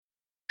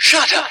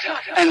Shut up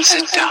and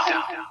sit down.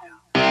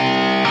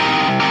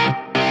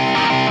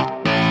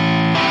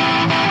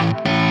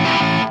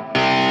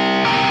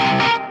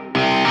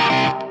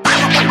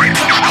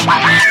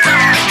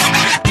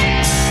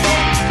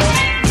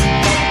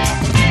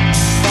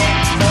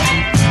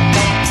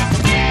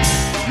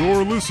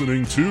 You're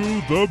listening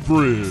to The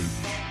Bridge,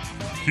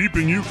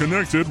 keeping you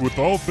connected with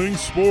all things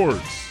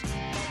sports.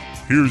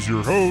 Here's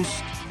your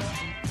host,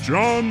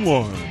 John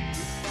Lund.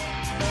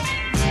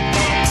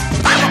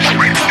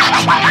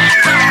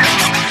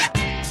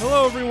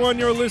 Hello, everyone.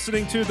 You're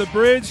listening to The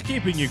Bridge,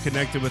 keeping you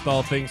connected with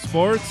all things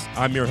sports.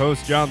 I'm your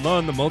host, John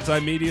Lund, the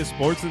multimedia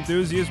sports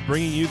enthusiast,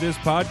 bringing you this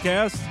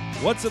podcast.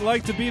 What's it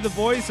like to be the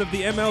voice of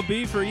the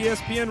MLB for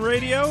ESPN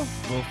Radio?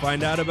 We'll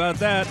find out about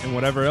that and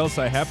whatever else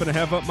I happen to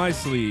have up my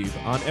sleeve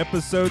on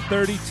episode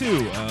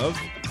 32 of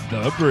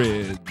The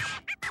Bridge.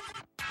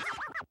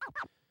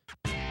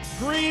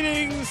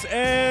 Greetings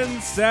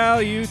and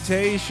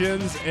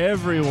salutations,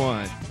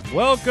 everyone.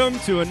 Welcome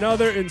to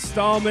another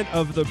installment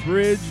of The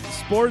Bridge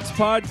Sports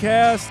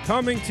Podcast,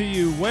 coming to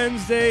you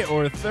Wednesday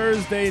or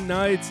Thursday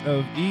nights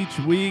of each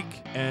week.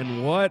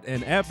 And what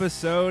an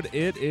episode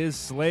it is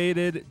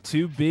slated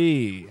to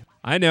be.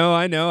 I know,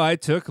 I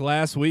took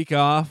last week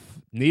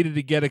off, needed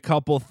to get a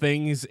couple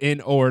things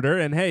in order,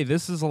 and hey,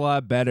 this is a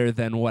lot better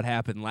than what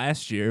happened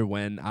last year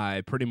when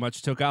I pretty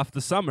much took off the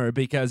summer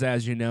because,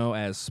 as you know,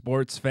 as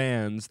sports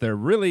fans, there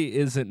really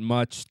isn't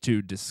much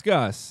to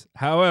discuss.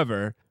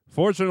 However,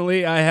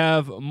 fortunately, I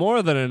have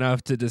more than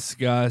enough to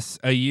discuss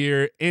a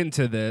year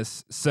into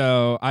this,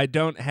 so I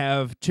don't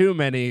have too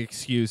many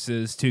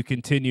excuses to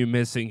continue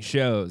missing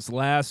shows.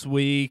 Last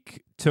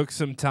week, took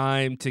some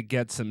time to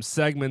get some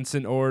segments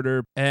in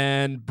order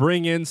and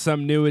bring in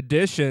some new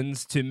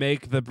additions to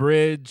make The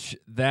Bridge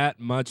that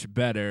much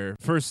better.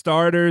 For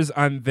starters,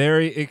 I'm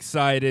very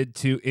excited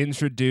to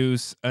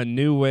introduce a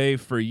new way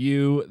for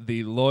you,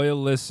 the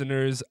loyal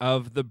listeners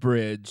of The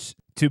Bridge,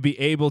 to be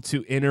able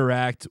to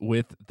interact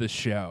with the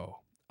show.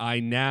 I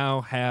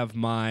now have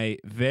my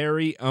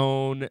very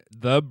own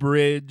The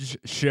Bridge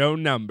show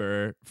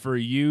number for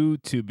you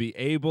to be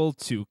able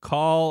to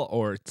call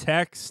or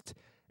text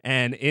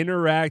and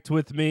interact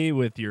with me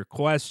with your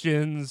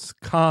questions,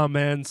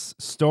 comments,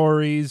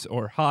 stories,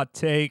 or hot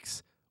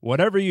takes,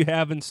 whatever you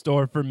have in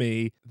store for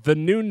me. The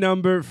new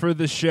number for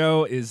the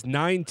show is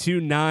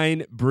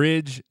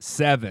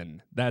 929-BRIDGE-7.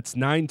 That's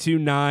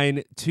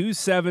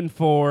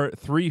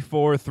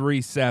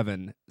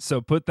 929-274-3437.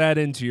 So put that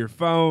into your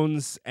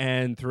phones,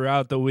 and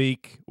throughout the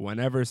week,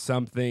 whenever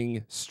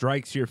something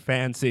strikes your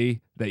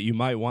fancy that you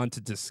might want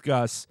to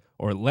discuss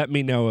or let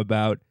me know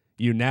about,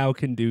 you now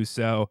can do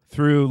so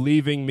through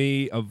leaving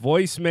me a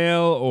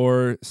voicemail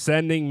or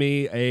sending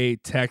me a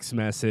text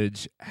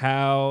message.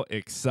 How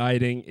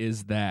exciting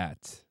is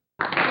that?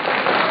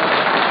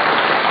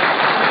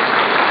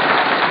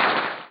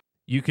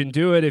 You can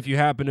do it if you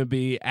happen to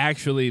be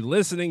actually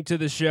listening to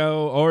the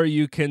show, or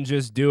you can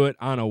just do it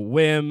on a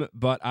whim,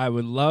 but I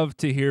would love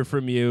to hear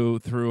from you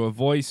through a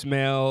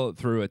voicemail,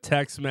 through a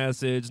text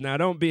message. Now,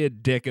 don't be a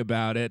dick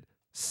about it.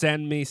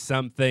 Send me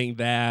something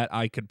that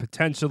I could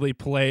potentially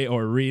play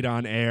or read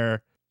on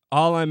air.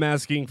 All I'm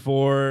asking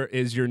for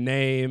is your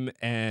name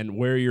and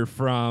where you're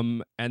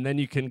from, and then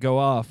you can go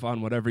off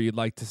on whatever you'd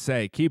like to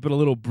say. Keep it a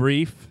little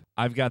brief.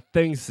 I've got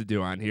things to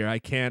do on here. I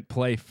can't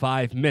play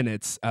 5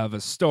 minutes of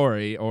a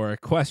story or a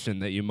question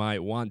that you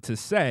might want to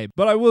say,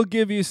 but I will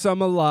give you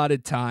some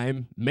allotted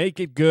time.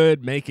 Make it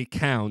good, make it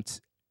count,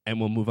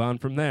 and we'll move on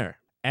from there.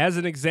 As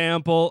an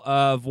example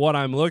of what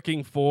I'm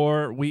looking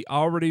for, we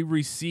already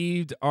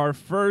received our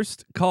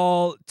first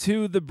call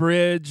to The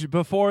Bridge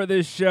before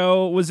this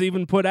show was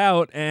even put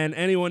out and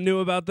anyone knew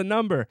about the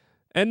number.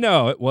 And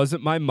no, it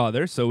wasn't my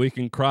mother, so we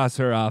can cross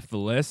her off the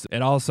list.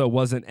 It also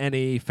wasn't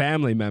any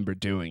family member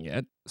doing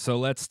it. So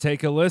let's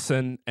take a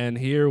listen and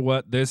hear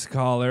what this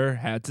caller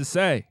had to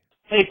say.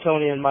 Hey,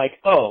 Tony and Mike.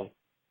 Oh,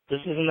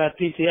 this isn't that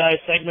PTI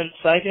segment,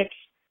 Psychics?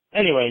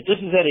 Anyway, this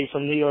is Eddie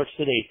from New York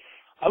City.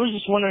 I was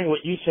just wondering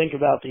what you think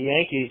about the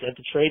Yankees at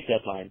the trade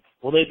deadline.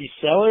 Will they be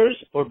sellers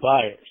or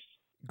buyers?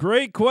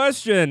 Great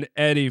question,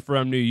 Eddie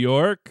from New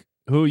York,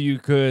 who you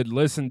could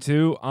listen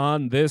to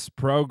on this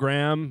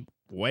program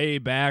way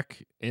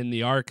back in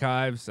the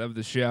archives of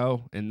the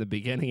show in the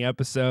beginning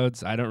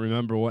episodes. I don't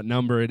remember what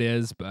number it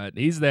is, but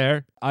he's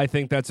there. I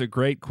think that's a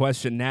great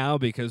question now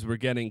because we're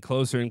getting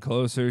closer and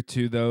closer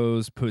to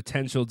those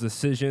potential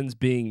decisions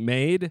being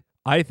made.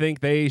 I think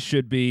they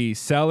should be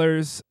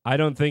sellers. I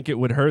don't think it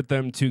would hurt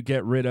them to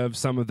get rid of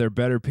some of their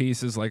better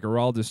pieces like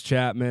Aroldis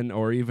Chapman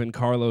or even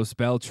Carlos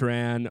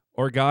Beltran,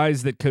 or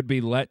guys that could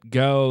be let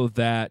go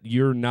that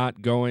you're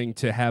not going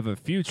to have a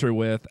future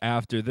with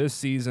after this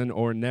season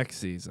or next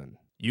season.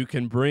 You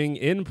can bring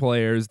in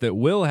players that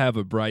will have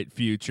a bright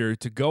future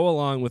to go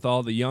along with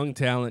all the young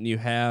talent you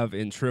have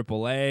in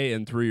AAA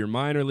and through your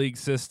minor league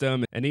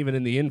system, and even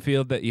in the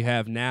infield that you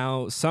have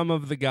now. Some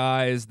of the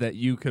guys that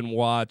you can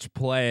watch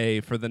play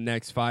for the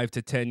next 5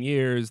 to 10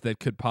 years that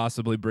could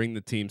possibly bring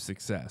the team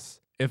success.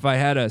 If I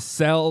had a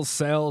sell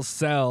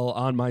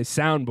on my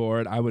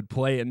soundboard, I would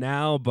play it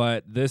now,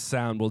 but this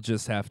sound will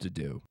just have to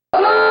do.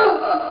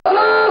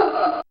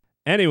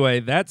 Anyway,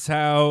 that's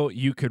how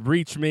you could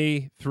reach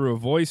me, through a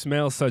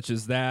voicemail such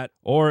as that.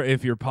 Or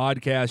if you're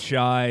podcast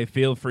shy,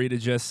 feel free to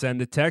just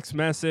send a text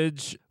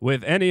message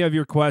with any of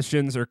your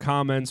questions or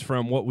comments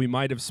from what we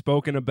might have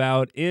spoken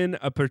about in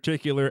a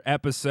particular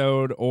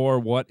episode, or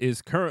what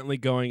is currently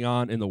going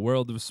on in the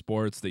world of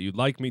sports that you'd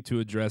like me to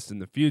address in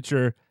the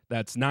future.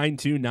 That's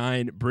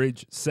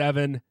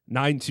 929-BRIDGE-7,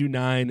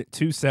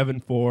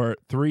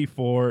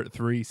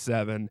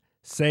 929-274-3437.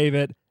 Save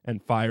it and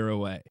fire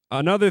away.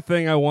 Another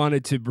thing I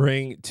wanted to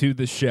bring to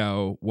the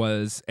show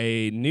was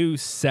a new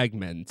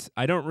segment.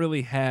 I don't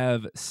really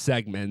have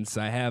segments.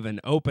 I have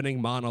an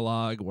opening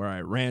monologue where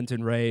I rant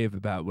and rave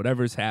about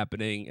whatever's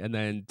happening and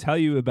then tell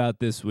you about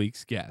this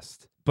week's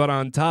guest. But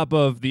on top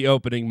of the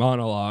opening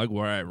monologue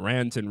where I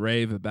rant and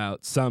rave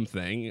about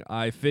something,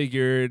 I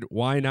figured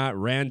why not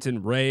rant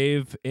and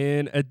rave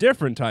in a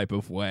different type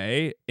of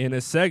way in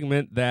a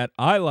segment that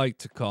I like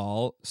to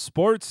call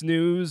Sports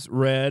News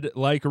Read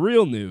Like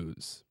Real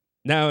News.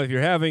 Now, if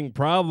you're having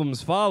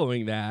problems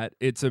following that,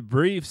 it's a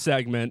brief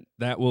segment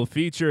that will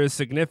feature a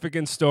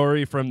significant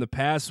story from the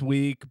past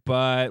week,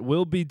 but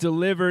will be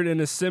delivered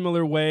in a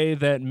similar way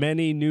that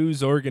many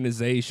news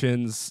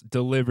organizations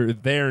deliver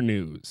their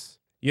news.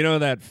 You know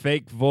that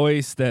fake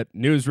voice that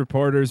news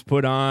reporters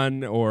put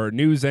on or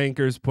news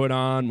anchors put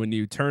on when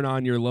you turn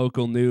on your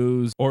local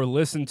news or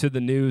listen to the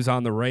news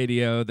on the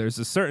radio? There's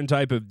a certain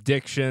type of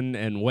diction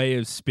and way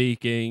of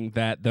speaking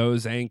that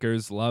those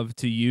anchors love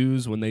to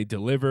use when they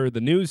deliver the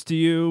news to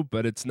you,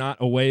 but it's not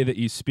a way that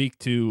you speak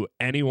to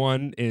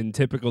anyone in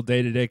typical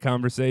day-to-day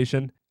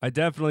conversation. I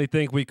definitely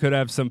think we could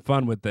have some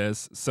fun with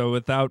this. So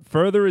without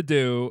further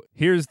ado,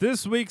 here's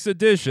this week's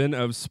edition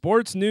of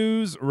Sports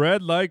News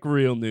Read Like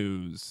Real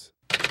News.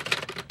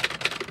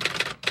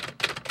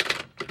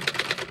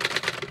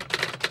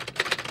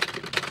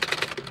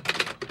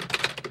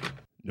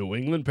 New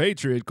England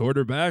Patriot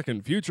quarterback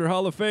and future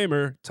Hall of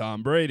Famer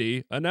Tom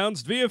Brady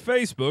announced via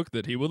Facebook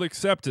that he will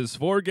accept his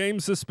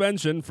 4-game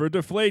suspension for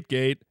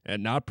Deflategate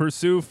and not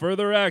pursue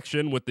further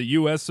action with the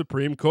U.S.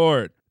 Supreme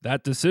Court.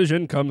 That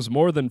decision comes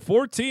more than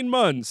 14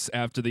 months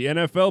after the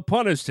NFL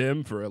punished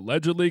him for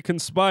allegedly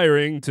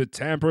conspiring to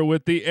tamper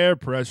with the air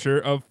pressure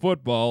of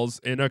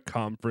footballs in a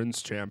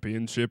conference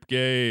championship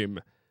game.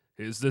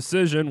 His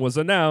decision was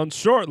announced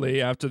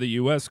shortly after the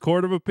U.S.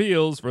 Court of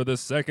Appeals for the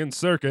Second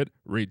Circuit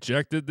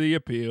rejected the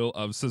appeal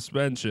of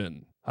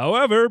suspension.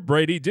 However,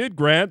 Brady did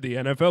grant the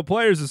NFL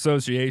Players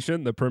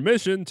Association the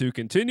permission to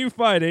continue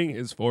fighting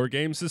his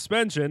 4-game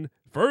suspension,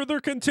 further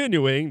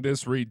continuing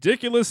this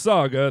ridiculous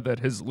saga that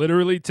has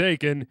literally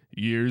taken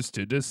years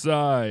to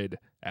decide.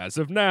 As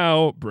of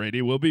now,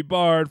 Brady will be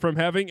barred from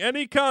having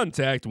any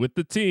contact with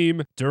the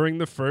team during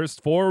the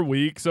first 4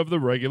 weeks of the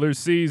regular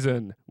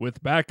season,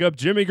 with backup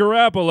Jimmy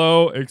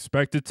Garoppolo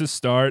expected to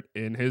start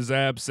in his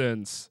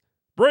absence.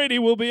 Brady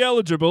will be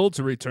eligible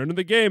to return to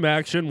the game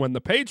action when the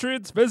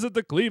Patriots visit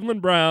the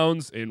Cleveland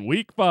Browns in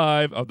Week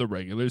 5 of the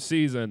regular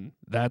season.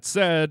 That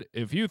said,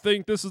 if you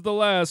think this is the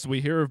last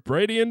we hear of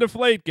Brady and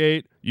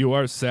Deflategate, you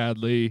are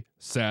sadly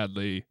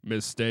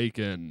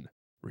mistaken.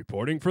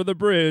 Reporting for The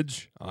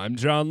Bridge, I'm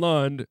John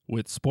Lund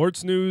with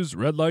Sports News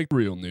Read Like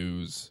Real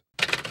News.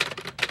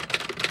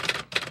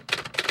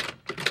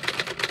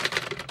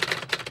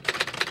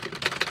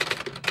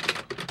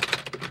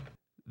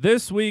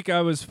 This week,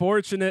 I was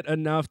fortunate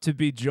enough to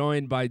be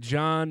joined by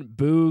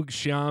Boog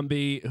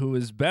Sciambi, who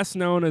is best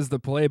known as the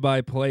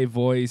play-by-play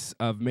voice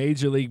of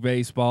Major League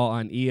Baseball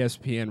on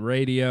ESPN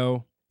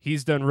Radio.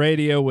 He's done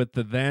radio with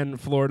the then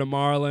Florida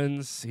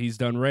Marlins. He's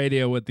done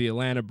radio with the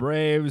Atlanta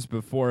Braves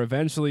before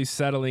eventually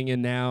settling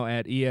in now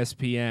at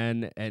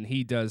ESPN, and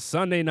he does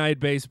Sunday Night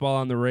Baseball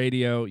on the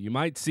radio. You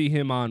might see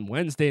him on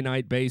Wednesday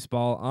Night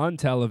Baseball on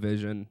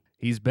television.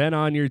 He's been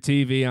on your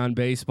TV on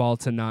Baseball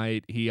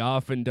Tonight. He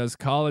often does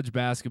college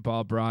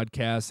basketball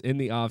broadcasts in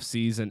the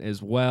offseason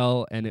as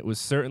well, and it was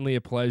certainly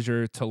a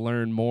pleasure to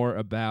learn more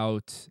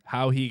about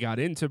how he got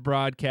into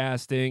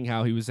broadcasting,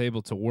 how he was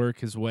able to work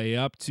his way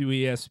up to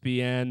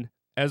ESPN,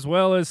 as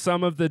well as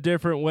some of the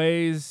different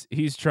ways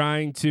he's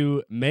trying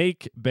to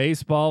make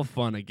baseball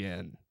fun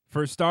again.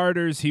 For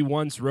starters, he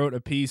once wrote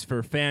a piece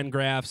for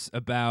Fangraphs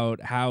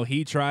about how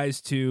he tries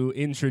to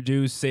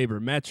introduce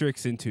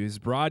sabermetrics into his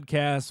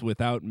broadcasts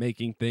without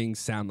making things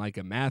sound like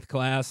a math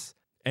class.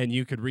 And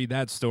you could read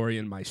that story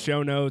in my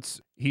show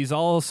notes. He's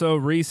also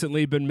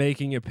recently been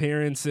making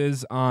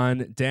appearances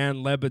on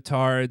Dan Le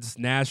Batard's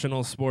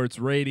national sports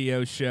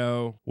radio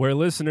show, where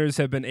listeners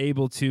have been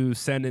able to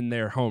send in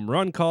their home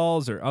run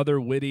calls or other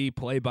witty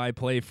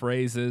play-by-play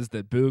phrases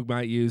that Boog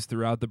might use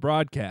throughout the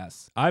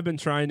broadcast. I've been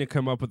trying to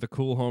come up with a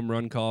cool home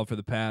run call for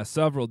the past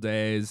several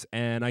days,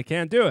 and I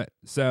can't do it.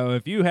 So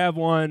if you have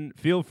one,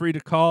 feel free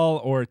to call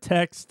or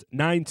text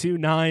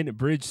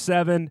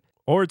 929-BRIDGE-7.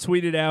 Or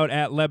tweet it out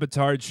at Le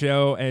Batard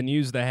Show and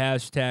use the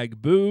hashtag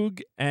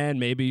Boog, and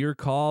maybe your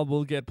call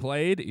will get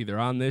played either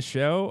on this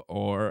show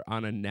or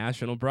on a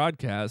national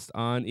broadcast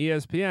on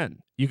ESPN.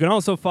 You can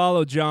also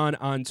follow John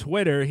on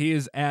Twitter. He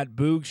is at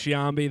Boog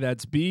Sciambi.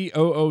 That's Boogsciambi.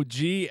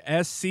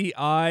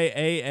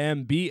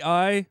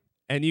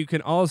 And you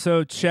can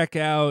also check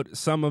out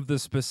some of the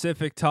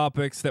specific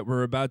topics that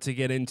we're about to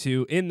get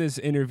into in this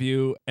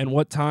interview and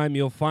what time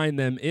you'll find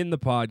them in the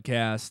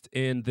podcast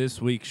in this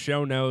week's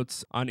show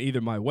notes on either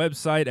my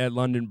website at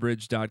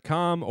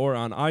londonbridge.com or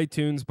on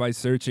iTunes by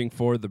searching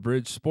for The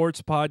Bridge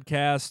Sports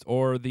Podcast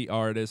or the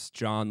artist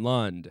John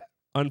Lund.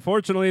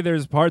 Unfortunately,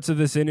 there's parts of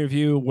this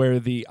interview where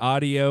the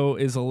audio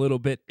is a little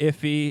bit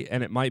iffy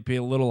and it might be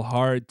a little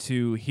hard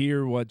to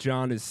hear what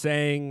John is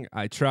saying.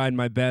 I tried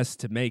my best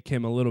to make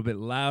him a little bit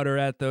louder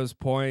at those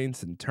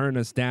points and turn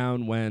us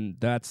down when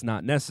that's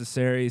not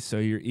necessary so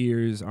your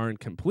ears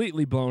aren't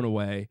completely blown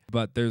away.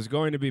 But there's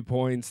going to be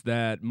points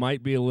that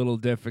might be a little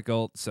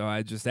difficult, so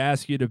I just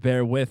ask you to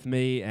bear with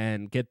me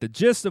and get the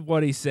gist of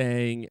what he's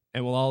saying,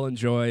 and we'll all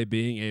enjoy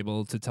being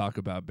able to talk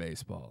about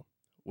baseball.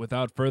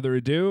 Without further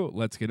ado,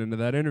 let's get into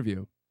that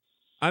interview.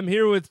 I'm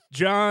here with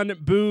John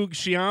Boog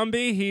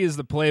Sciambi. He is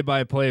the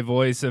play-by-play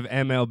voice of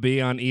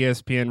MLB on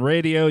ESPN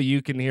Radio.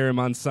 You can hear him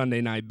on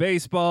Sunday Night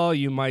Baseball.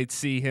 You might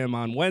see him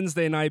on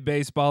Wednesday Night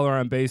Baseball or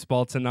on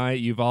Baseball Tonight.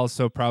 You've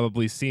also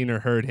probably seen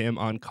or heard him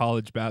on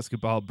college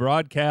basketball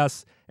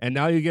broadcasts, and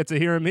now you get to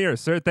hear him here.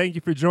 Sir, thank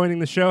you for joining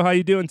the show. How are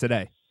you doing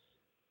today?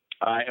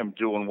 I am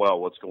doing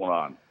well. What's going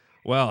on?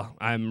 Well,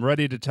 I'm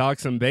ready to talk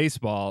some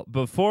baseball.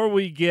 Before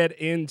we get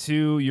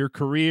into your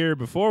career,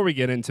 before we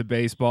get into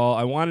baseball,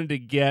 I wanted to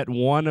get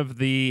one of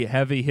the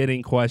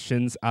heavy-hitting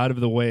questions out of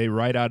the way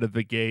right out of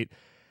the gate.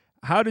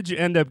 How did you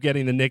end up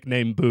getting the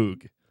nickname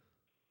Boog?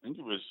 I think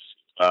it was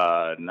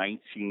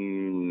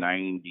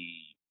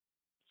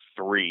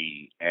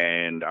 1993,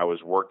 and I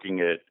was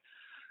working at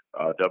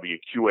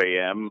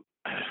WQAM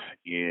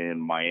in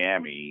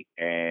Miami,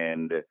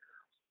 and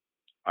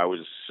I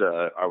was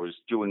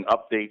doing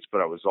updates,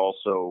 but I was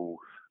also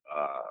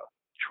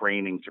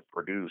training to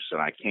produce, and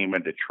I came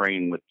in to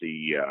train with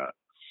I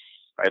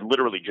had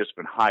literally just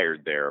been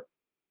hired there.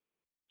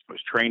 I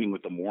was training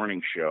with the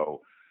morning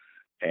show,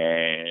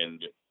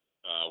 and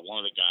one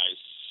of the guys,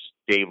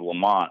 Dave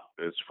Lamont,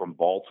 is from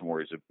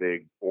Baltimore. He's a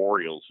big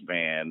Orioles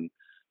fan,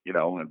 you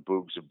know, and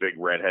Boog's a big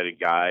redheaded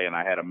guy, and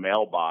I had a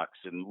mailbox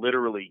and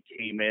literally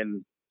came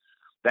in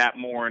that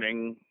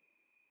morning.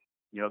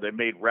 You know, they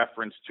made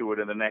reference to it,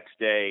 and the next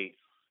day,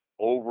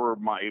 over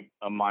my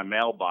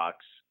mailbox,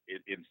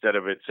 instead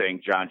of it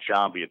saying John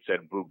Sciambi, it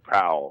said Boog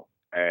Powell,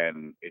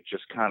 and it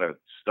just kind of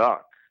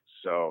stuck.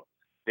 So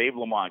Dave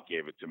Lamont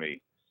gave it to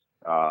me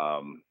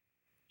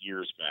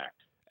years back.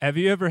 Have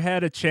you ever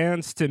had a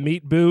chance to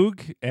meet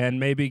Boog and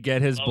maybe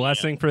get his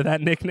blessing for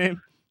that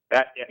nickname?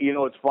 You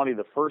know, it's funny.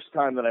 The first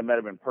time that I met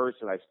him in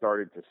person, I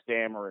started to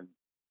stammer and,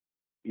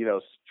 you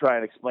know, try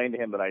and explain to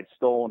him that I'd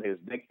stolen his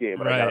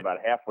nickname, and I got about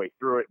halfway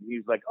through it, and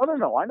he's like, "Oh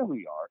no, I know who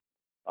you are,"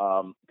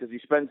 because he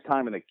spends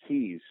time in the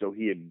Keys, so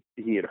he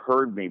had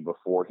heard me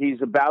before.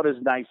 He's about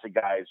as nice a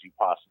guy as you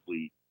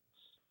possibly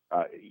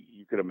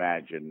you could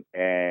imagine,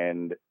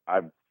 and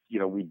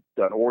we've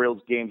done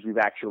Orioles games. We've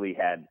actually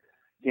had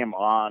him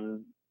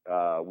on.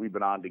 We've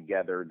been on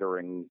together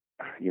during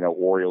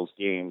Orioles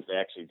games. They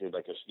actually did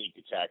like a sneak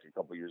attack a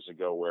couple years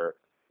ago where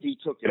he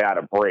took it out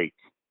of break.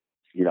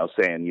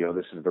 Saying,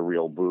 this is the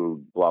real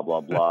Boog, blah,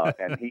 blah, blah.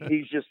 And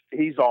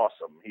he's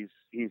awesome. He's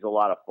a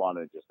lot of fun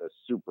and just a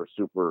super,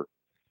 super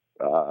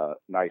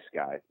nice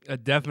guy. A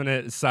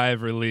definite sigh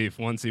of relief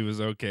once he was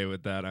okay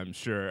with that, I'm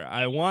sure.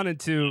 I wanted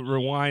to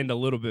rewind a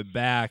little bit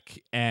back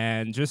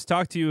and just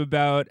talk to you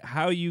about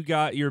how you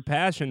got your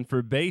passion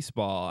for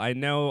baseball. I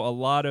know a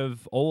lot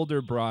of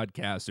older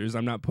broadcasters,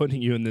 I'm not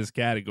putting you in this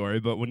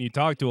category, but when you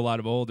talk to a lot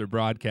of older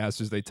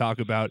broadcasters, they talk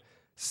about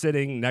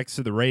sitting next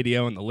to the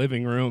radio in the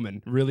living room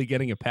and really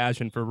getting a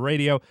passion for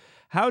radio.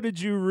 How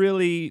did you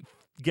really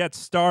get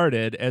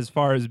started as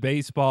far as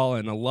baseball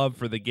and a love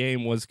for the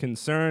game was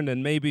concerned,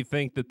 and maybe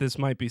think that this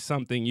might be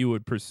something you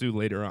would pursue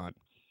later on?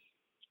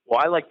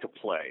 Well, I like to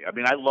play. I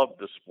mean, I love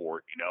the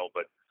sport,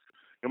 but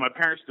my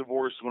parents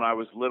divorced when I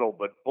was little,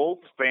 but both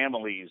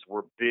families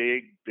were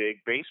big,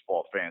 big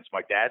baseball fans.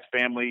 My dad's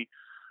family,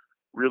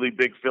 really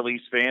big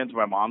Phillies fans.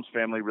 My mom's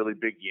family, really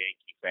big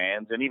Yankee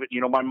fans. And even,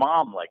 my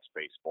mom likes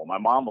baseball. My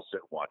mom will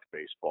sit and watch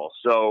baseball.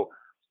 So,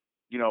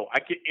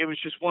 it was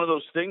just one of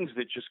those things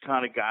that just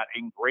kind of got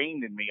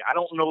ingrained in me. I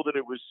don't know that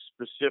it was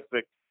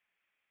specific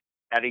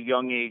at a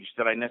young age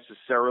that I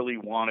necessarily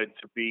wanted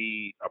to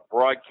be a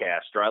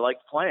broadcaster. I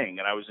liked playing,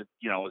 and I was, as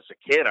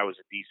a kid, I was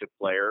a decent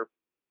player.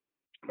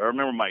 I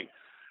remember my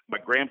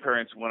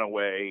grandparents went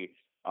away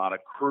on a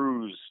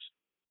cruise.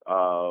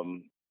 I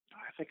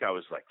think I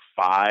was like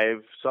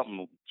 5,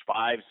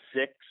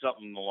 6,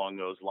 something along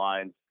those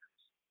lines.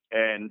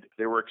 And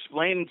they were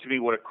explaining to me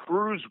what a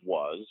cruise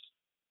was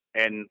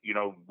and,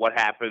 what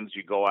happens,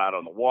 you go out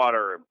on the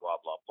water and blah,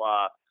 blah,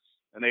 blah.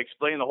 And they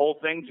explained the whole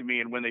thing to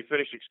me. And when they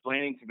finished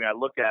explaining to me, I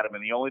looked at them,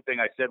 and the only thing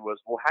I said was,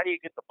 well, how do you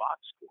get the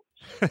box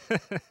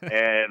scores?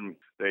 And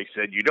they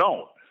said, you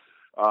don't.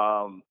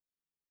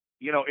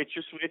 It's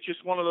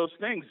just one of those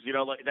things,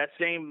 like that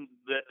same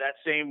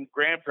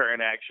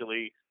grandparent,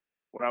 actually,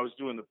 when I was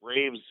doing the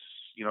Braves,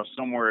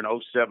 somewhere in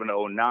 07,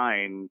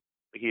 09,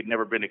 he had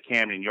never been to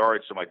Camden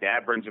Yards. So my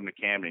dad brings him to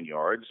Camden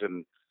Yards,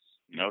 and,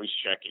 he's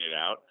checking it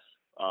out.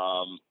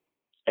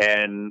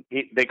 And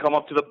they come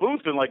up to the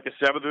booth in like the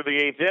 7th or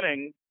the 8th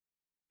inning,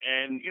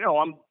 and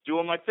I'm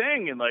doing my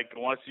thing, and like I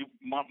want to see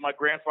my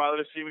grandfather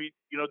to see me,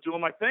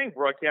 doing my thing,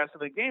 broadcasting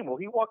the game. Well,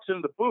 he walks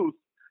into the booth,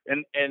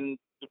 and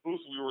the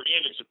booth we were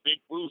in is a big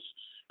booth,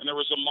 and there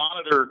was a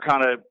monitor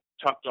kind of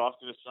tucked off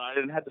to the side,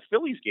 and had the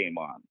Phillies game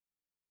on,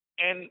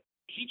 and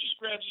he just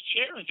grabs a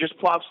chair and just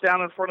plops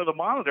down in front of the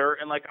monitor,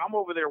 and like I'm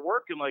over there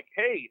working, like,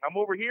 hey, I'm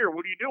over here,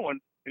 what are you doing?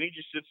 And he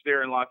just sits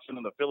there and locks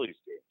into the Phillies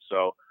game.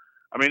 So,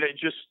 I mean, it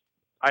just,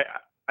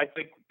 I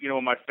think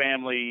my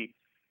family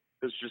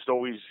has just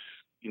always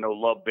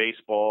loved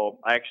baseball.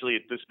 I actually,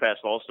 at this past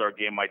All-Star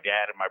game, my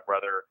dad and my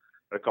brother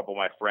and a couple of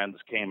my friends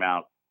came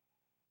out.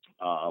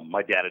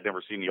 My dad had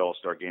never seen the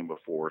All-Star game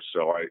before,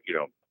 so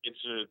it's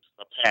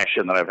a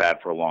passion that I've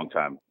had for a long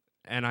time.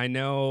 And I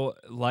know,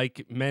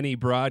 like many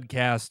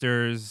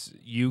broadcasters,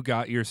 you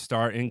got your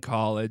start in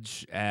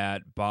college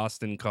at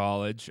Boston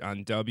College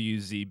on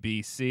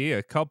WZBC.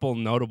 A couple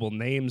notable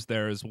names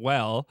there as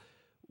well.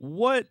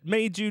 What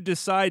made you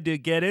decide to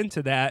get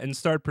into that and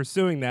start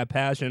pursuing that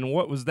passion?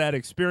 What was that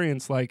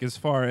experience like as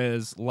far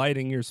as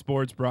lighting your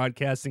sports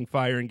broadcasting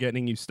fire and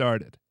getting you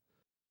started?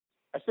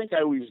 I think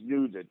I always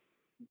knew that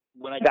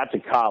when I got to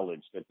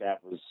college that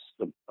was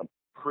a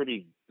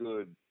pretty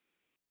good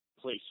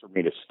place for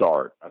me to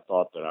start. I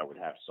thought that I would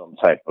have some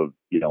type of,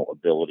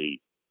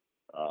 ability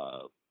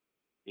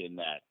in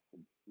that,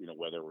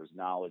 whether it was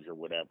knowledge or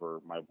whatever.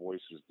 My voice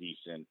was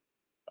decent.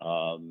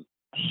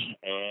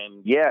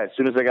 And yeah, as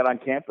soon as I got on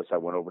campus, I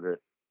went over to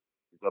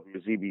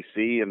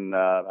WZBC, and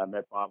I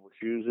met Bob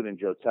Wischusen and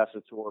Joe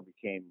Tessitore,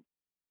 became,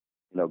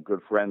 good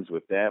friends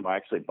with them.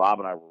 Bob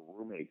and I were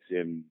roommates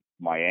in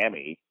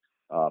Miami.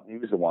 He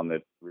was the one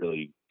that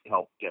really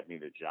helped get me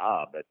the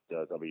job at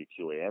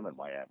WQAM in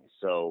Miami.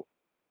 So,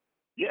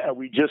 yeah,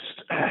 we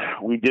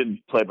did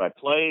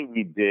play-by-play.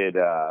 We did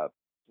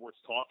sports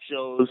talk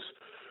shows.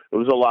 It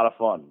was a lot of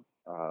fun.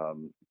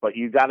 But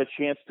you got a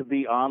chance to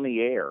be on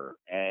the air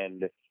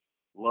and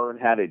learn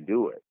how to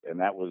do it, and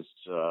that was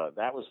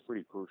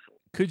pretty crucial.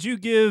 Could you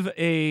give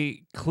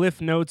a Cliff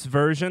Notes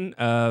version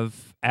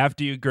of,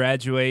 after you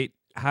graduate,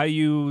 how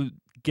you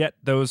get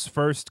those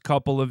first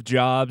couple of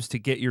jobs to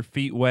get your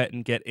feet wet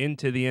and get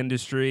into the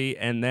industry,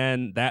 and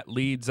then that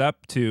leads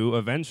up to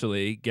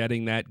eventually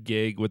getting that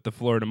gig with the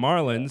Florida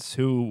Marlins,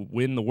 who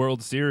win the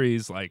World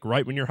Series like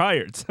right when you're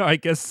hired? So I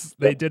guess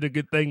they did a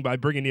good thing by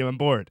bringing you on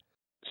board.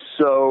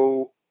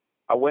 So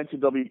I went to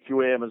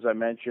WQAM, as I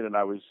mentioned, and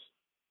I was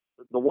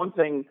the one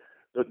thing.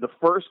 The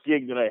first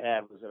gig that I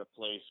had was at a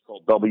place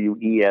called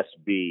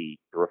WESB.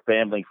 They're a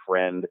family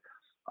friend.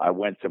 I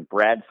went to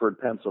Bradford,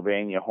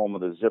 Pennsylvania, home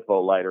of the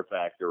Zippo lighter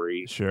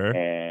factory. Sure.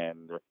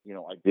 And,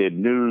 I did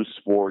news,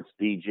 sports,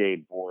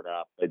 DJ'd, board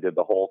up. I did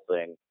the whole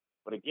thing.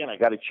 But again, I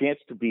got a chance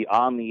to be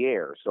on the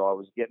air, so I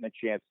was getting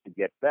a chance to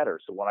get better.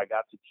 So when I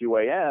got to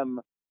QAM,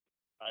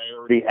 I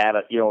already had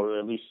at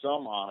least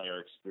some on-air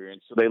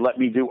experience. So they let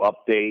me do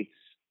updates.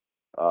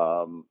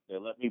 They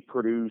let me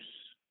produce,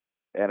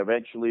 and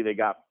eventually they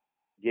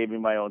gave me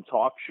my own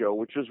talk show,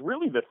 which was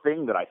really the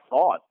thing that I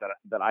thought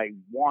that I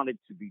wanted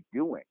to be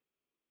doing.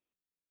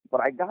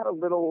 But I got a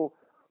little,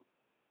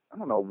 I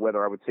don't know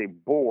whether I would say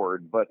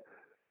bored, but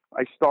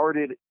I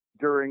started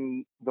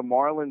during the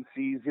Marlins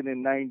season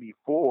in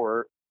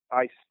 '94.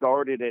 I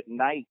started at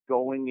night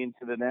going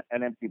into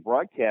an empty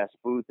broadcast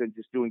booth and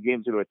just doing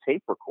games into a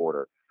tape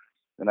recorder.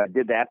 And I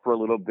did that for a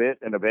little bit.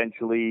 And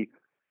eventually,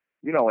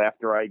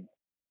 after I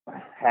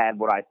had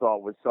what I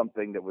thought was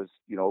something that was,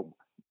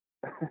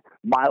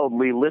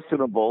 mildly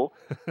listenable,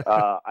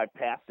 I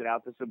passed it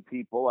out to some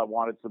people. I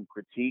wanted some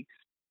critiques.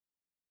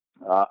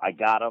 I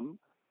got them.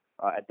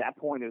 At that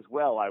point as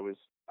well, I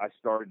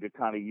started to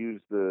kind of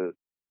use the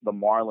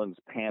Marlins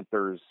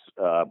Panthers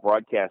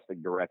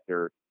broadcasting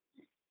director,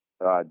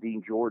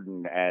 Dean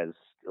Jordan, as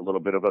a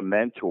little bit of a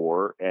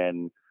mentor,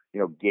 and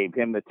gave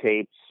him the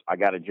tapes. I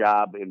got a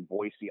job in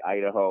Boise,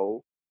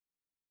 Idaho,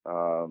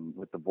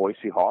 with the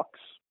Boise Hawks.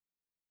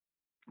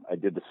 I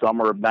did the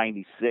summer of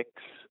 '96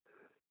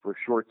 for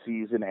short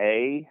season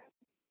A,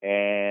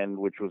 and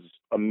which was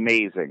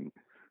amazing,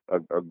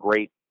 a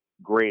great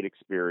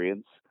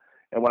experience.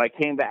 And when I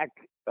came back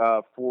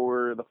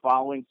for the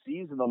following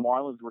season, the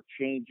Marlins were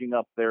changing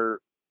up their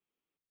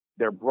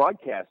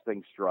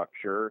broadcasting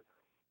structure,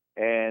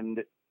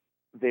 and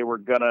they were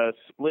going to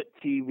split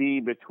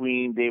TV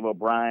between Dave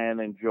O'Brien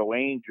and Joe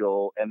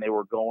Angel, and they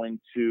were going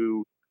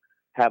to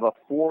have a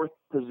fourth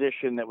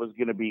position that was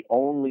going to be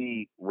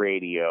only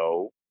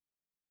radio,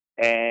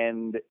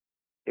 and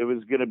it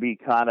was going to be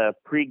kind of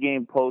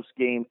pregame,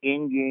 postgame,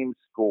 in-game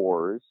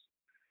scores.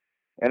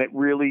 And it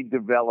really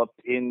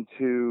developed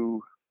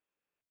into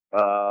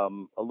a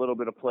little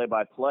bit of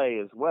play-by-play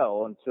as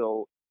well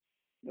until,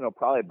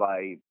 probably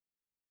by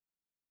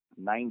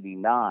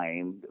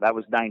 99. That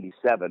was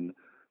 97.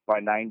 By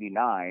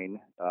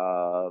 99,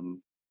 I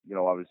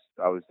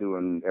was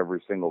doing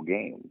every single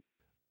game.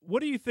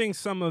 What do you think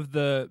some of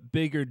the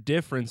bigger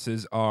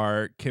differences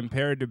are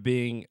compared to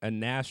being a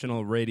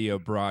national radio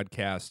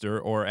broadcaster,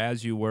 or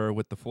as you were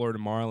with the Florida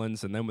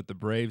Marlins and then with the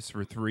Braves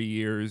for 3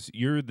 years,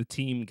 you're the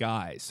team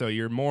guy. So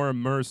you're more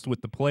immersed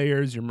with the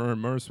players, you're more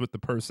immersed with the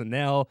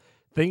personnel.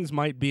 Things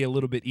might be a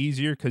little bit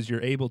easier because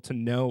you're able to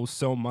know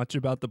so much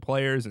about the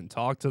players and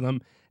talk to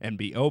them and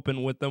be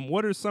open with them.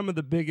 What are some of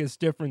the biggest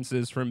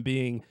differences from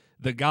being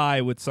the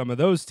guy with some of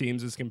those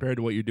teams as compared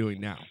to what you're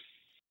doing now?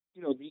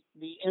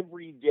 The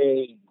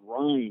everyday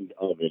grind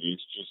of it is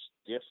just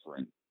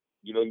different.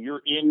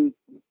 You're in,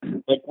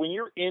 like when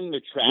you're in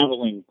the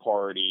traveling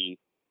party,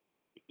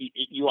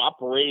 you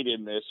operate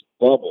in this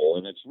bubble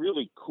and it's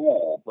really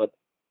cool. But,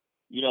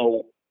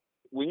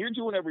 when you're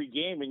doing every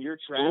game and you're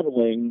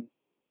traveling,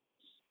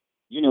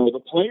 the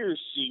players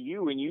see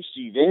you and you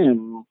see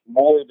them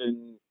more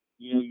than,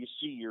 you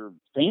see your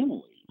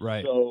family.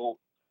 Right. So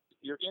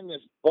you're in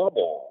this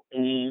bubble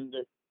and,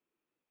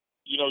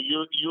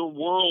 your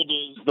world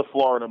is the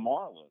Florida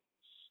Marlins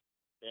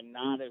and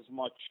not as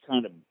much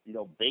kind of,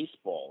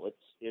 baseball.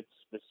 It's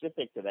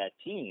specific to that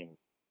team.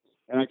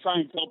 And I try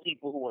and tell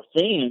people who are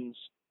fans,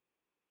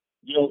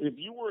 if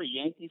you were a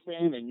Yankee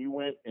fan and you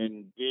went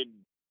and did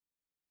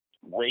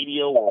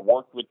radio or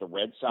worked with the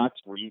Red Sox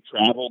where you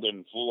traveled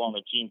and flew on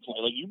the team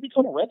play, like you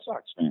become a Red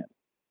Sox fan.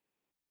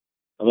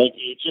 Like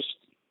it's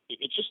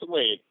just the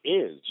way it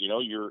is,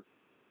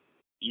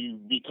 you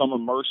become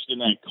immersed in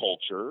that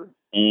culture.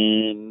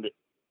 And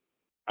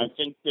I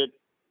think that,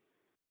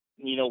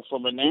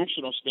 from a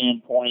national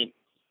standpoint,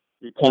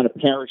 you're kind of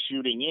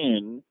parachuting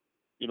in.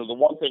 The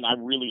one thing I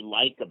really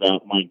like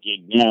about my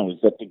gig now is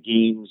that the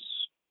games,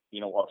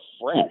 are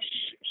fresh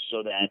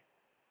so that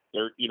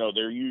they're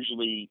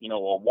usually, a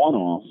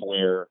one-off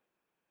where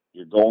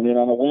you're going in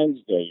on a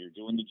Wednesday, you're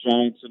doing the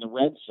Giants and the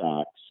Red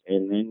Sox,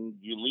 and then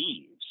you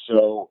leave.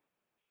 So,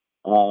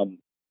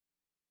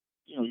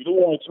 you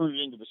don't want to turn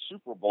it into the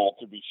Super Bowl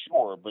to be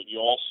sure, but you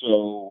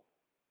also,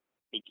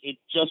 it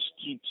just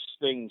keeps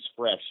things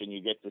fresh and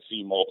you get to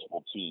see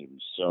multiple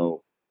teams.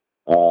 So,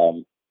 I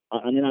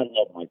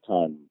love my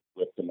time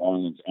with the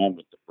Marlins and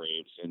with the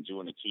Braves, and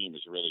doing a team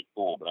is really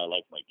cool, but I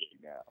like my gig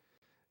now.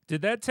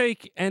 Did that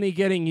take any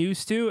getting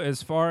used to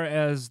as far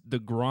as the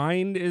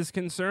grind is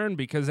concerned?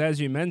 Because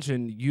as you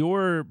mentioned,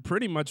 you're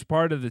pretty much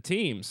part of the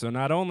team. So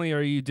not only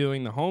are you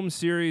doing the home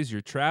series, you're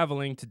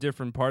traveling to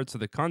different parts of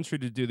the country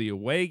to do the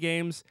away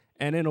games.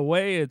 And in a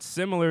way, it's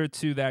similar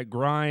to that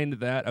grind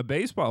that a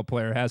baseball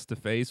player has to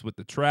face with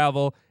the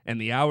travel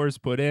and the hours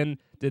put in.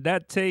 Did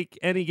that take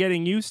any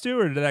getting used to,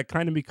 or did that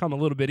kind of become a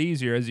little bit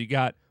easier as you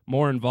got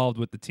more involved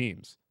with the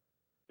teams?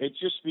 It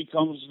just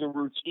becomes the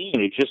routine.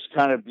 It just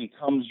kind of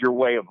becomes your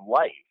way of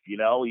life. You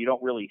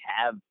don't really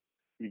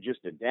you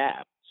just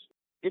adapt.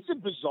 It's a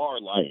bizarre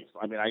life.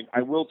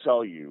 I will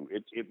tell you,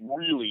 it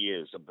really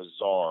is a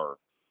bizarre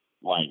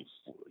life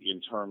in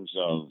terms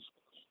of,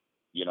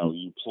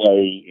 you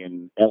play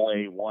in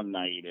LA one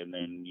night and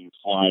then you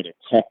fly to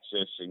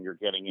Texas and you're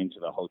getting into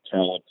the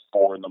hotel at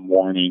 4 a.m,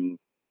 and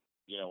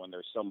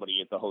there's somebody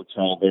at the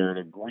hotel there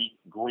to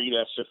greet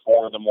us at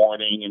 4 a.m,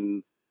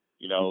 and,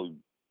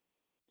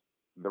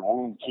 the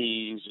room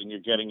keys, and you're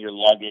getting your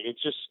luggage.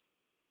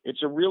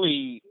 It's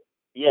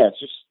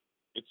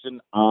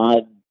an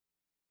odd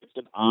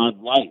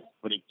life,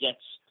 but it's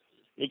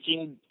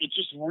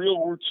just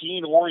real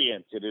routine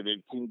oriented, and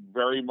it can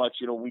very much,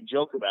 we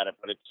joke about it,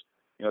 but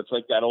it's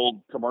like that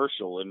old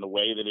commercial in the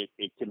way that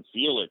it can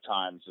feel at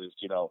times is,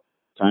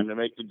 time to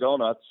make the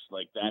donuts.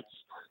 Like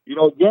that's,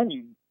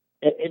 again,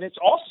 and it's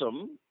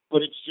awesome,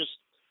 but it's just,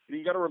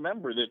 you got to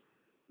remember that,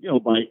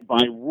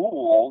 by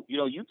rule,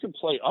 you can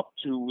play up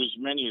to as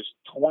many as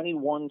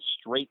 21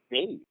 straight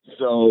days.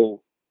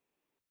 So,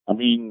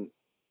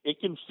 it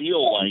can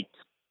feel like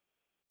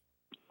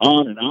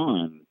on and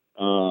on.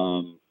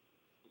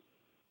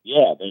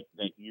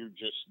 That you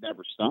just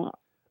never stop.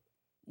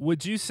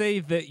 Would you say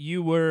that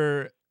you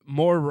were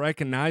more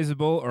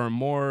recognizable or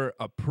more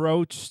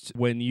approached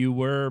when you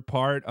were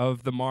part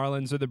of the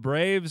Marlins or the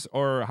Braves,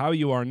 or how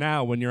you are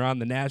now when you're on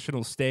the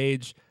national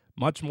stage?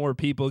 Much more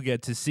people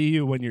get to see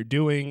you when you're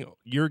doing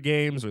your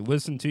games or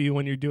listen to you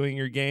when you're doing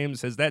your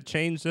games. Has that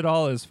changed at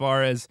all as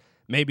far as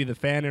maybe the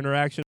fan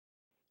interaction?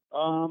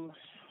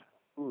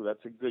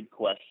 That's a good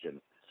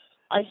question.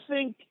 I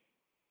think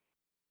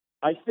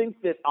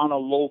that on a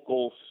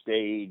local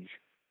stage,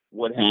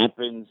 what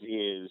happens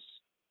is,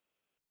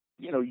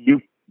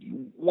 you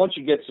once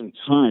you get some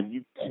time,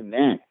 you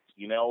connect.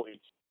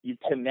 You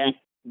connect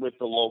with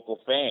the local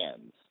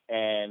fans,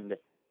 and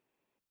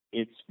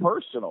it's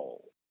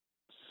personal.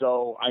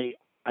 So I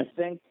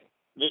think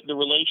that the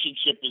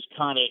relationship is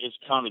kind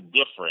of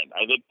different.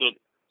 I think that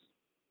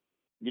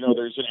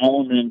there's an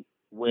element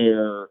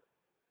where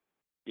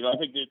I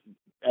think that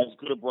as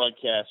good a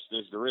broadcast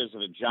as there is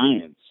of the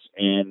Giants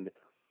and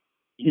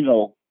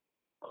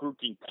Kruk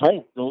and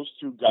Kite, those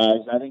two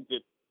guys, I think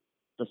that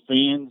the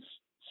fans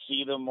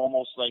see them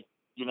almost like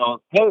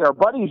hey, our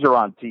buddies are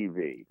on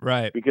TV,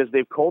 right? Because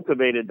they've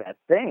cultivated that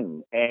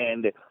thing,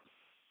 and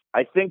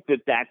I think that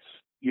that's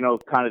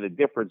kind of the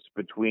difference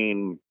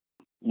between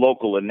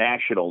local and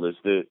national is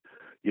the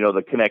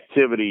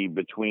connectivity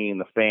between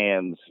the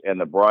fans and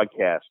the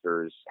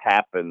broadcasters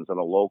happens on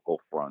a local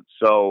front.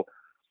 So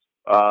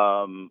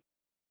I'm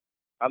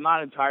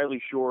not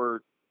entirely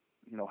sure,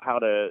 how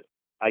to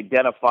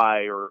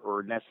identify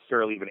or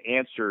necessarily even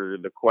answer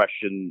the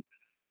question,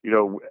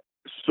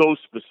 so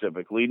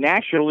specifically.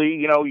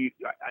 Nationally,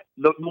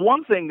 the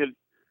one thing that,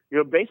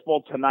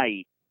 baseball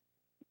tonight,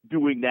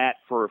 doing that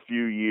for a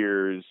few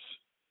years,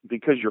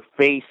 because your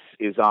face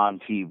is on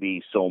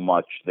TV so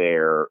much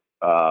there,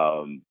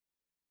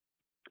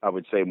 I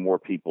would say more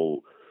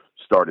people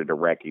started to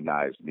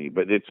recognize me,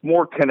 but it's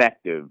more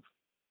connective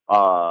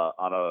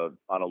on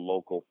a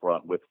local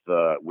front with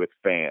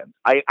fans.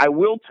 I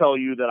will tell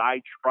you that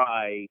I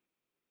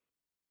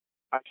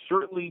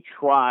certainly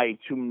try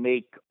to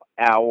make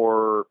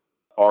our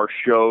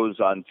shows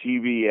on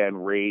TV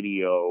and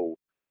radio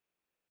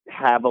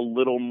have a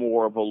little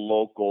more of a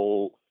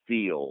local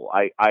feel.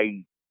 I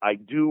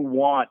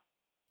do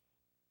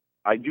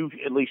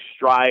at least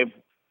strive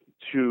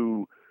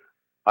to.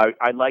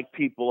 I like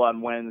people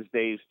on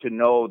Wednesdays to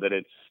know that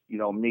it's,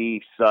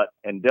 me, Sut,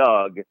 and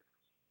Doug,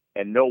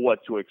 and know what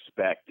to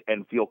expect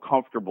and feel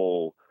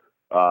comfortable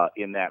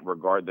in that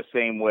regard. The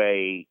same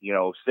way,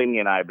 Singy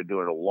and I have been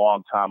doing it a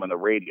long time on the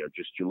radio,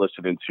 just you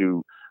listening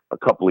to a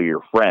couple of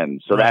your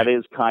friends. So Right. That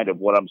is kind of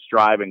what I'm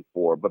striving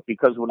for. But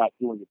because we're not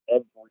doing it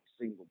every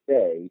single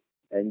day,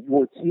 and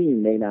your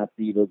team may not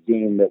be the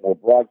game that we're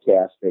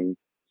broadcasting,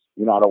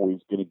 you're not always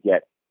going to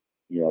get,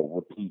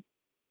 repeat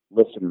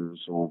listeners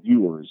or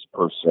viewers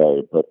per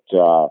se. But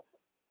I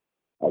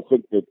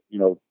think that,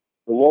 the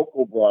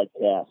local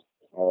broadcasts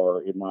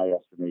are, in my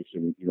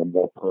estimation,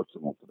 more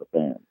personal to the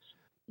fans.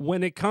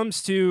 When it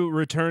comes to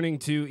returning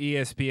to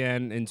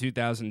ESPN in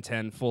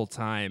 2010 full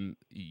time,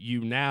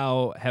 you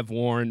now have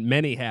worn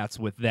many hats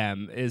with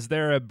them. Is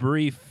there a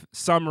brief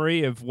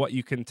summary of what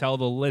you can tell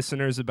the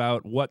listeners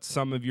about what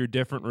some of your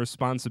different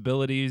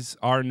responsibilities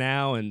are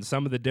now and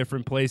some of the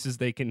different places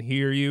they can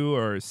hear you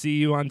or see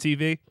you on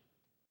TV?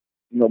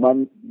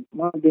 My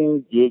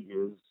main gig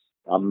is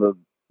I'm the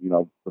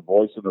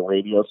voice of the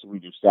radio, so we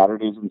do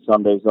Saturdays and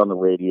Sundays on the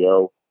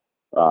radio.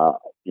 I'll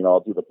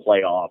do the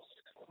playoffs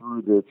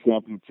through the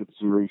championship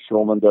series.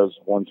 Shulman does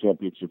one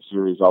championship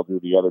series. I'll do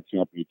the other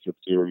championship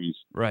series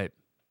Right.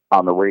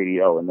 on the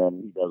radio, and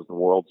then he does the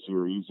World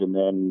Series. And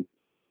then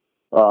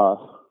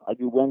I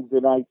do Wednesday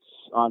nights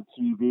on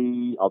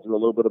TV. I'll do a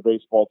little bit of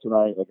baseball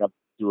tonight. Like I'm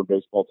doing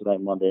baseball tonight,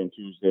 Monday and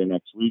Tuesday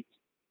next week.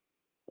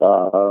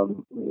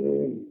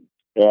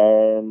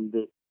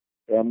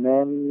 And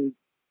then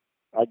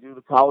I do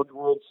the College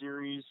World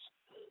Series,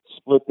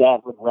 split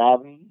that with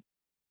Ravi,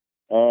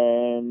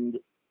 and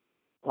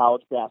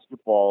college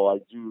basketball. I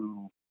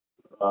do,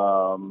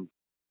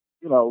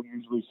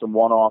 usually some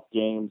one-off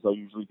games. I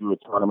usually do a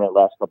tournament.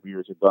 Last couple of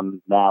years I've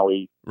done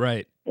Maui.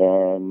 Right.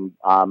 And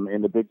I'm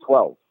in the Big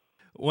 12.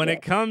 When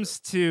it comes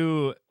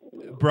to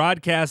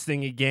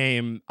broadcasting a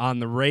game on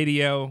the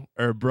radio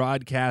or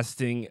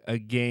broadcasting a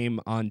game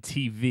on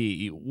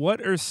TV,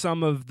 what are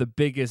some of the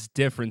biggest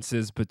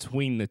differences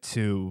between the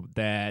two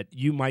that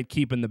you might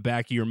keep in the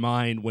back of your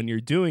mind when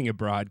you're doing a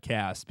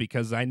broadcast?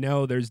 Because I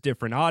know there's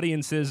different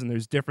audiences and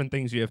there's different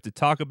things you have to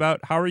talk about.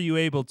 How are you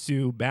able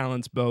to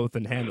balance both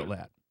and handle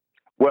that?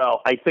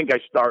 Well, I think I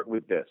start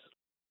with this.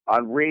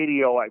 On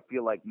radio, I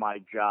feel like my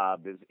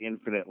job is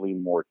infinitely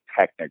more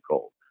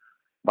technical.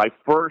 My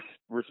first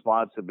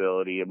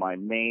responsibility and my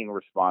main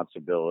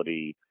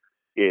responsibility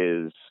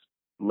is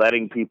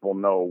letting people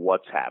know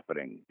what's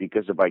happening,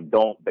 because if I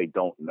don't, they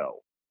don't know.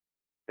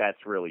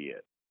 That's really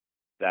it.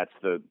 That's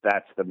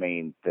the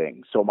main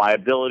thing. So my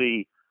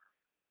ability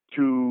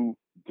to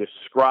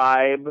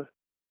describe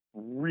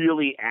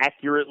really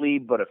accurately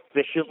but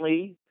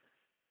efficiently,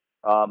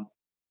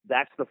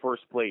 that's the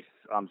first place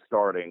I'm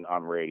starting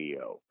on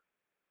radio.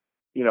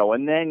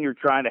 And then you're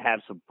trying to have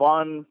some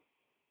fun.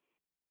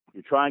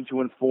 You're trying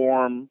to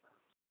inform,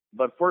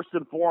 but first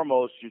and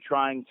foremost, you're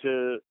trying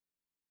to,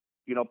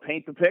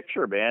 paint the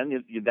picture,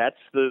 man. That's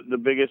the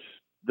biggest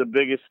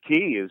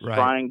key is Right.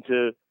 trying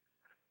to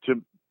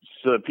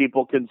so that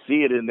people can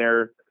see it in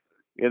their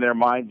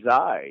mind's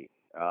eye.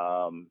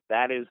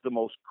 That is the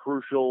most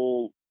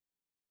crucial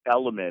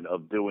element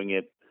of doing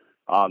it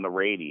on the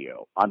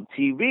radio. On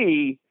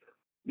TV,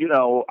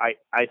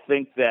 I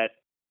think that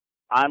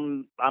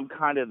I'm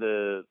kind of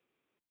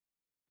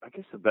I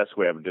guess the best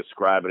way I would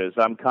describe it is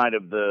I'm kind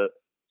of the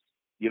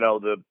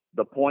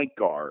point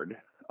guard,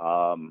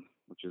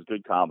 which is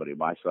good comedy.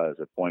 My side is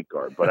a point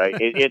guard, but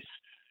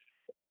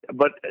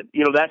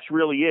that's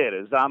really it.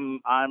 Is I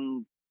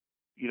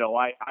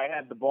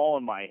have the ball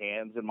in my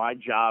hands, and my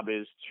job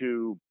is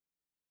to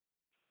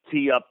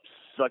tee up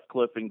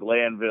Sutcliffe and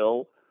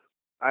Glanville.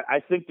 I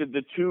think that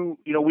the two,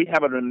 we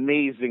have an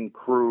amazing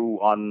crew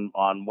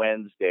on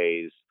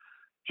Wednesdays.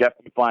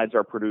 Jeffrey Fine's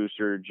our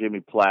producer, Jimmy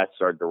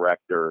Platt's our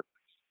director.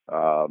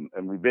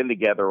 And we've been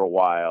together a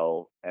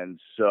while. And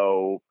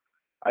so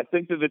I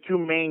think that the two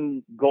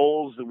main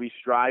goals that we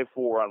strive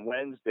for on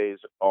Wednesdays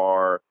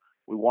are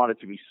we want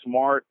it to be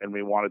smart and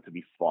we want it to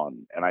be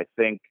fun. And I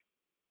think,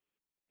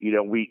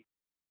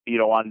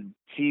 on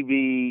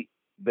TV,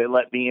 they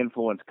let me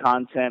influence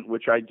content,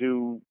 which I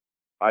do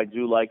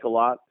like a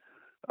lot.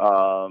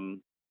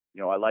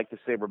 I like the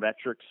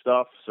sabermetric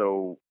stuff,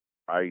 so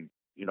I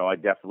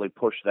definitely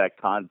push that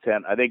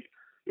content. I think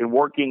in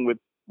working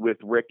with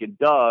Rick and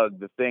Doug,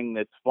 the thing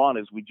that's fun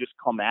is we just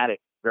come at it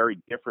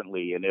very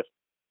differently. And if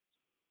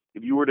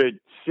you were to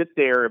sit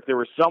there, if there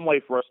was some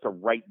way for us to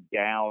write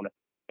down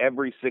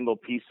every single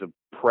piece of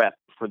prep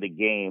for the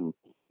game,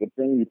 the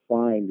thing you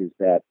find is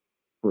that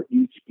for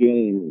each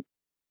game,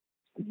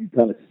 you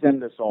kind of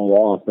send us all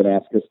off and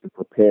ask us to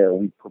prepare.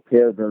 We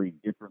prepare very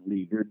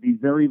differently. There'd be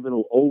very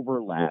little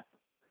overlap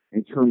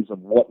in terms of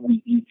what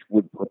we each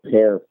would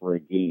prepare for a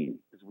game,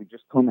 because we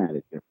just come at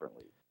it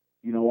differently.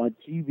 On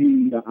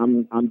TV,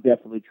 I'm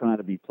definitely trying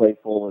to be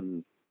playful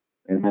and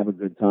have a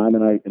good time,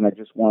 and I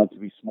just want it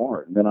to be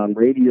smart. And then on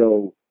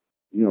radio,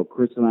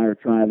 Chris and I are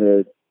trying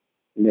to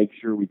make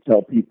sure we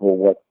tell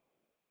people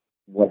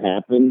what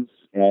happens,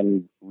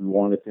 and we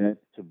want it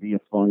to be a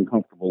fun,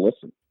 comfortable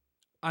listen.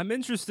 I'm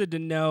interested to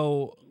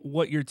know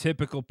what your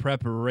typical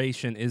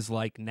preparation is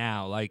like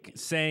now. Like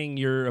saying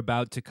you're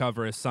about to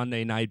cover a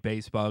Sunday night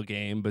baseball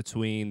game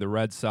between the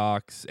Red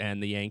Sox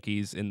and the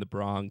Yankees in the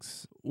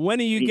Bronx. When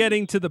are you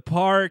getting to the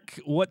park?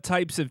 What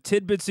types of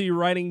tidbits are you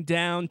writing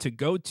down to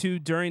go to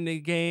during the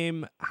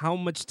game? How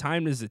much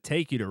time does it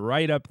take you to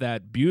write up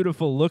that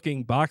beautiful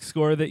looking box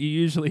score that you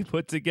usually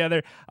put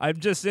together? I'm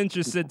just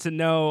interested to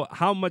know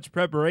how much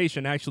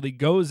preparation actually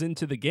goes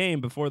into the game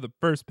before the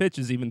first pitch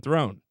is even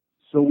thrown.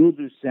 So we'll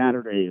do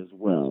Saturday as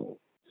well.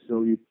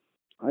 So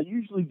I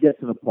usually get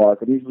to the park.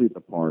 I'm usually at the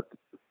park,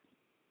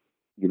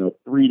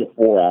 3 to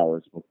 4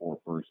 hours before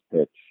first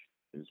pitch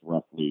is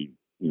roughly,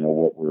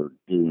 what we're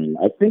doing.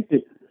 I think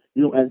that,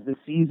 as the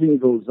season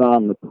goes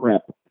on, the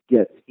prep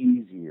gets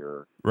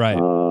easier. Right.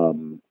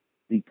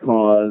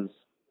 Because,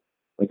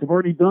 I've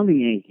already done the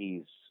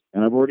Yankees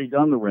and I've already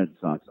done the Red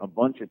Sox a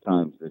bunch of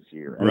times this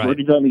year. And I've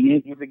already done the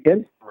Yankees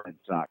against the Red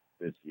Sox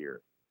this year.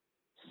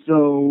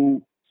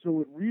 So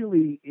it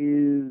really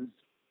is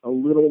a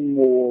little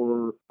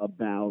more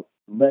about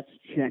let's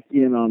check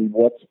in on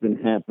what's been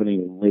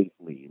happening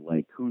lately,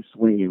 like who's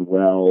swinging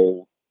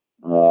well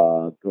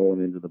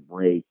going into the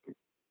break,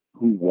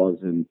 who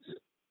wasn't.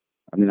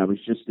 I mean, I was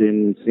just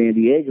in San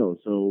Diego,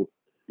 so,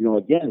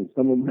 again,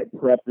 some of my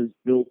prep is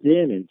built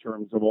in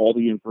terms of all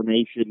the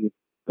information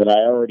that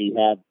I already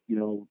have,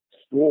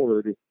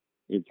 stored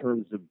in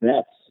terms of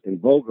Betts and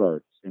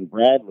Bogarts and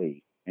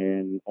Bradley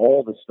and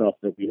all the stuff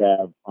that we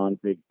have on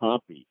Big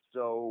Poppy.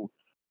 So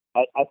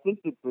I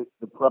think that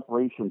the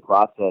preparation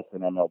process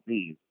in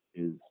MLB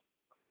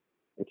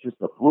it's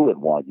just a fluid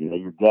one.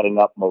 You're getting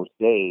up most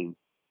days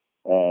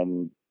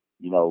and,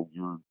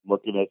 you're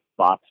looking at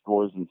box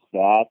scores and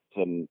stats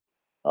and,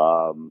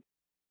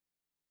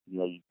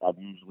 I've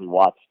usually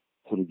watched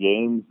some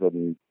games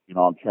and,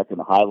 I'm checking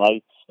the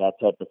highlights, that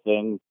type of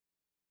thing.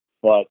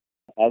 But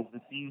as the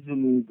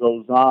season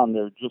goes on,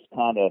 they're just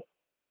kind of,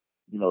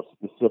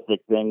 specific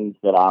things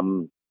that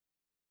I'm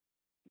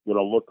going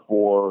to look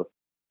for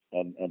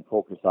and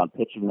focus on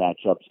pitching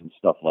matchups and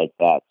stuff like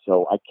that.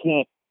 So I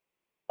can't,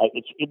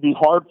 it'd be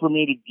hard for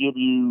me to give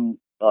you,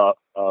 a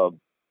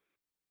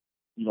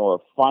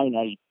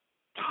finite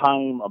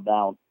time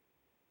amount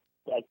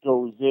that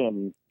goes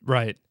in.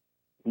 Right.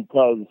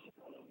 Because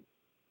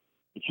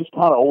it's just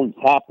kind of always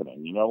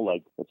happening,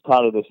 it's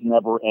kind of this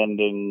never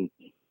ending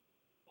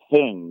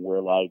thing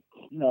where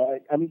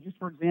just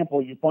for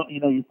example, you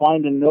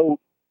find a note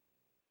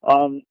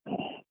on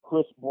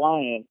Chris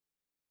Bryant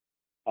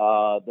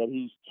that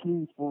he's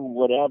 2 for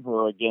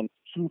whatever against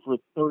 2 for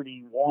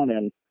 31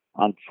 and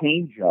on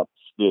changeups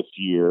this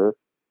year,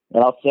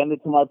 and I'll send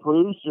it to my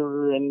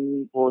producer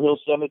or he'll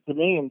send it to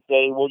me and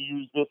say we'll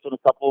use this in a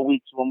couple of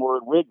weeks when we're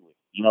at Wrigley,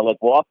 we'll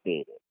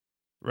update it.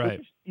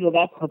 Right.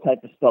 That's the type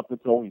of stuff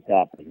that's always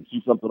happening. You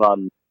see something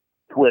on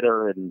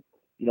Twitter and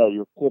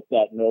you clip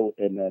that note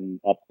and then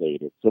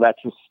update it. So that's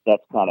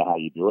kind of how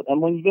you do it.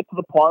 And when you get to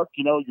the park,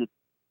 you're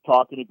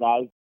talking to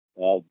guys.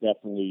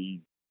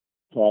 Definitely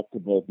talk to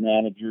both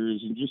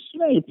managers and just,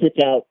 you pick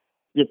out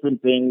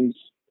different things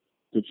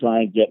to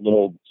try and get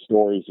little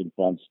stories and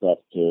fun stuff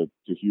to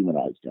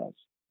humanize guys.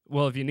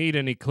 Well, if you need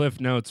any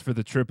cliff notes for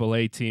the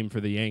AAA team for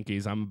the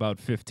Yankees, I'm about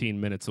 15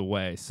 minutes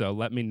away, so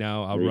let me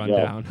know. I'll run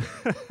down.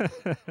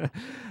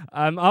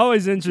 I'm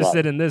always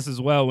interested in this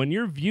as well. When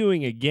you're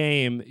viewing a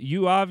game,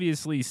 you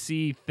obviously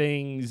see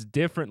things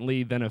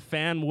differently than a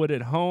fan would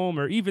at home,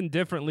 or even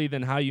differently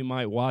than how you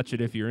might watch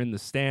it if you're in the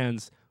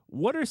stands.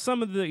 What are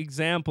some of the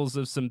examples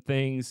of some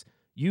things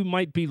you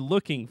might be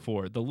looking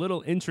for, the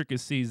little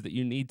intricacies that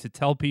you need to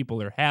tell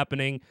people are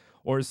happening,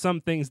 or some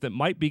things that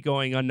might be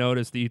going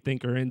unnoticed that you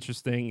think are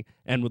interesting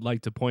and would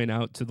like to point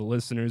out to the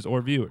listeners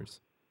or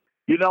viewers?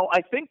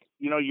 I think,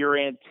 your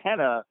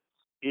antenna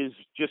is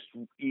just,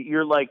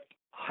 you're like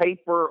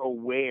hyper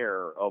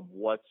aware of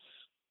what's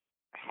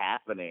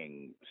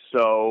happening.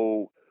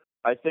 So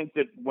I think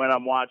that when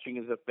I'm watching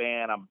as a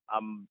fan,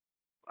 I'm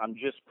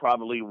just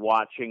probably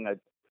watching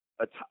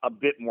a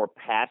bit more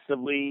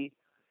passively.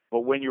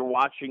 But when you're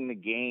watching the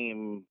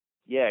game,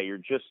 you're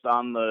just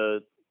on the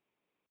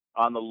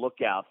on the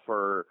lookout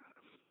for,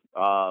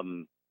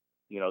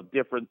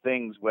 different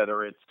things,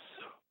 whether it's,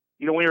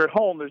 when you're at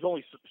home, there's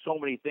only so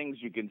many things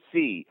you can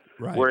see.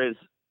 Right. Whereas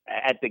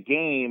at the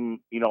game,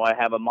 I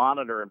have a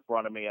monitor in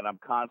front of me and I'm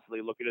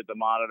constantly looking at the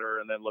monitor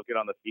and then looking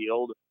on the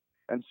field.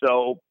 And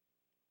so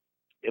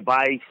if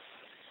I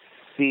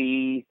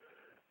see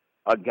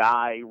a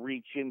guy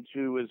reach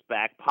into his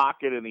back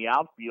pocket in the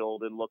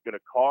outfield and look at a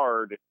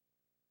card,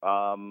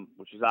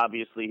 which is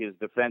obviously his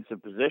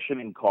defensive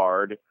positioning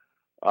card,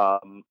 I'll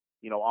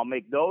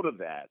make note of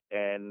that.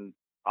 And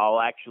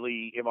I'll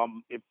actually,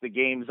 if the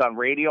game's on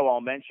radio,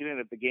 I'll mention it.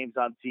 If the game's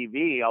on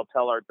TV, I'll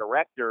tell our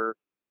director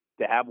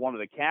to have one of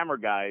the camera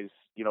guys,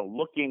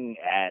 looking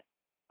at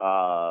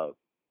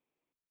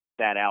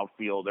that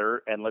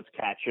outfielder, and let's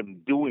catch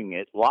him doing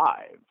it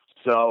live.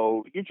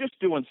 So you're just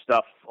doing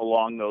stuff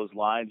along those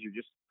lines. You're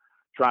just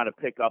trying to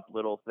pick up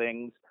little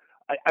things.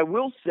 I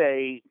will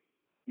say,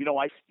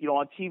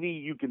 on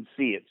TV you can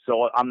see it,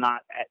 so I'm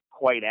not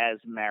quite as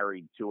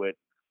married to it.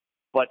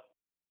 But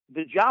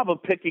the job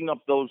of picking up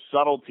those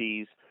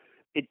subtleties,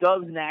 it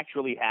does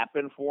naturally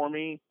happen for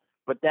me,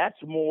 but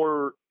that's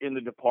more in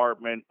the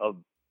department of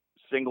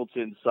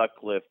Singleton,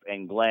 Sutcliffe,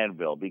 and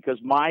Glanville, because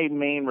my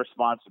main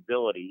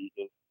responsibility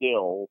is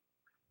still,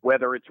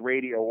 whether it's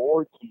radio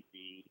or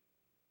TV,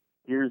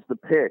 here's the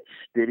pitch.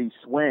 Did he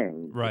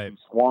swing? Right. If he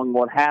swung,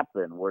 what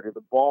happened? Where did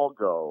the ball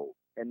go?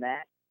 And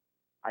that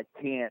I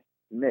can't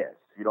miss.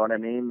 You know what I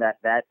mean? That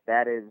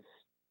is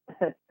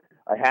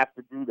I have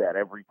to do that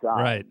every time.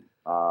 Right.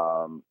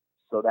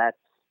 So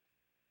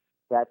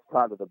that's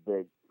kind of the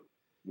big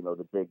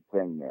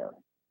thing there.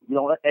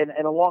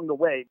 And along the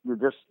way, you're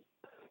just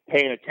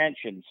paying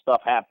attention,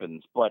 stuff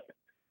happens. But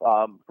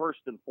first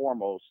and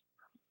foremost,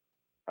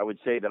 I would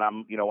say that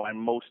I'm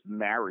most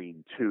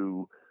married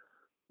to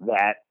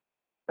that.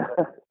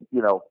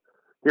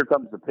 Here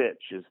comes the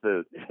pitch is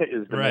the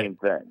Right. main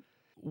thing.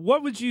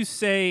 What would you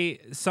say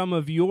some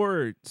of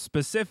your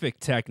specific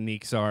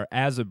techniques are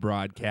as a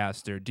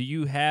broadcaster? Do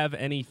you have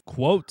any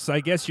quotes, I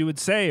guess you would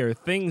say, or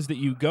things that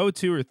you go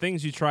to or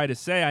things you try to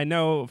say? I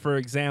know, for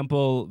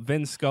example,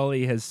 Vin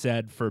Scully has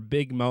said for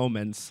big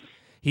moments,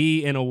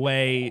 he, in a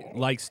way,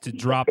 likes to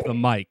drop the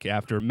mic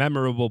after a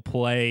memorable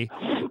play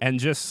and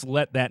just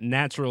let that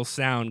natural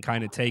sound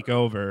kind of take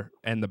over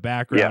and the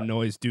background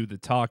noise do the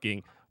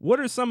talking. What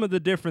are some of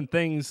the different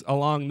things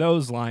along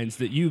those lines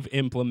that you've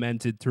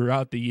implemented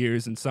throughout the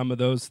years and some of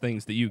those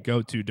things that you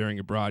go to during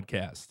a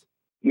broadcast?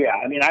 Yeah,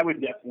 I mean, I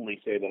would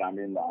definitely say that I'm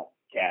in that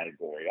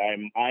category.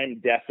 I'm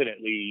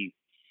definitely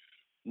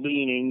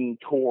leaning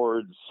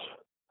towards,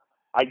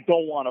 I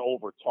don't want to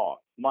overtalk,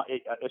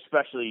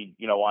 especially,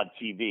 on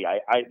TV.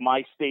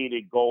 My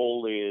stated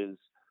goal is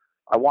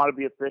I want to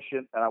be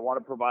efficient and I want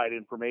to provide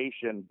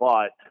information,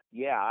 but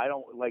you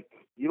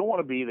don't want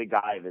to be the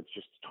guy that's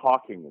just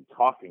talking and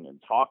talking and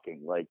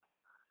talking. Like,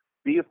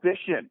 be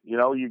efficient.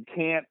 You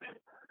can't,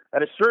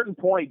 at a certain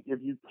point, if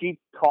you keep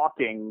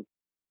talking,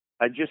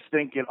 I just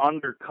think it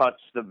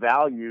undercuts the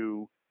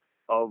value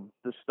of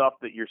the stuff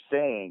that you're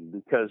saying,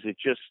 because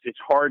it's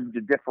hard to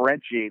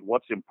differentiate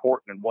what's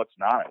important and what's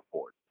not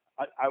important.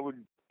 I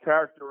would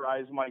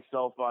characterize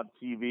myself on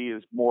TV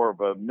as more of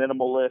a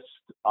minimalist.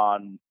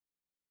 On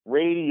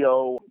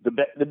radio,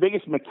 the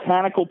biggest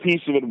mechanical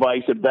piece of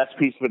advice, the best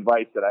piece of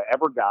advice that I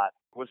ever got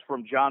was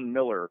from John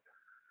Miller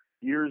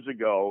years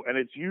ago. And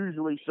it's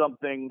usually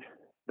something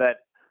that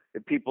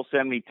if people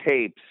send me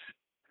tapes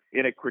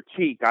in a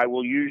critique, I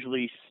will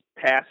usually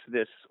pass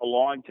this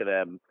along to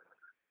them.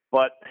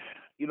 But,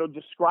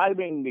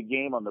 describing the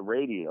game on the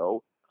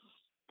radio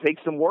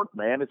takes some work,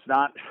 man. It's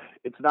not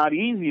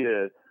easy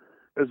to,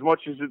 as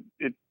much as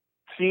it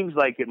seems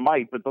like it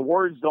might, but the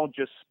words don't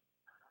just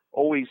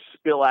always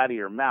spill out of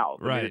your mouth.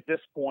 Right. I mean, at this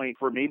point,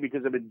 for me,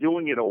 because I've been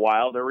doing it a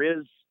while, there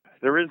is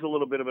a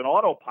little bit of an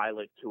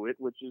autopilot to it,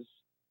 which is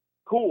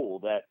cool.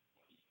 That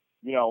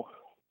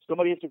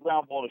somebody hits a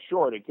ground ball to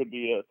short. It could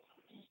be a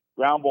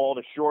ground ball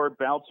to short,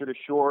 bouncer to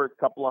short,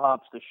 couple of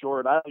hops to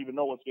short. I don't even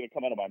know what's going to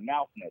come out of my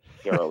mouth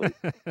necessarily.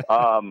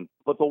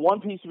 But the one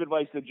piece of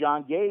advice that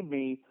John gave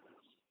me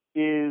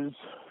is,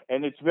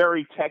 and it's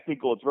very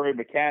technical, it's very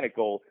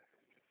mechanical,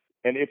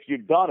 and if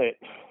you've done it,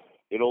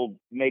 it'll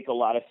make a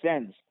lot of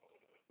sense.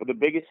 But the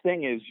biggest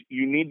thing is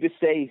you need to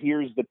say,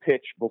 here's the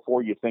pitch,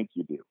 before you think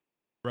you do.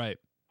 Right.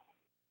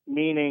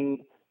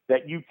 Meaning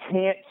that you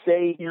can't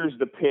say, here's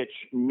the pitch,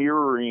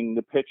 mirroring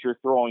the pitcher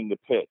throwing the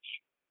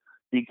pitch,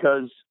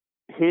 because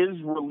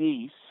his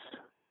release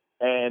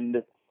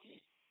and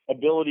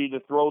ability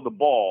to throw the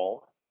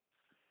ball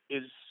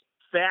is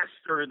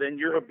faster than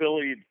your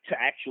ability to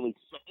actually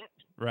say it.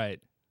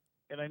 Right.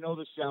 And I know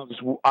this sounds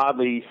odd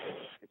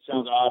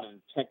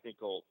and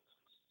technical,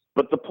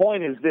 but the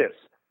point is this: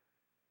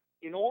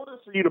 in order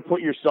for you to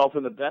put yourself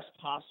in the best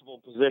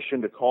possible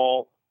position to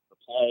call the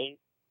play,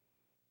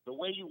 the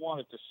way you want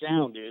it to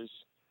sound is,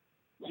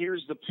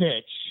 here's the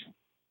pitch.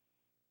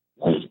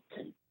 Wait.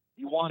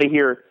 You want to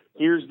hear,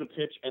 here's the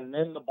pitch, and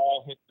then the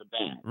ball hit the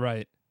bat.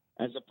 Right.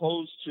 As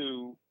opposed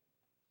to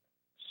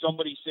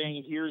somebody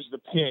saying, here's the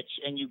pitch,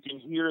 and you can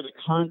hear the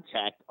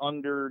contact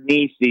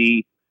underneath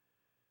the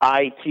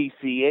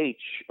ITCH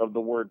of the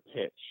word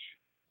pitch,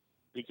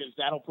 because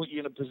that'll put you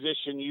in a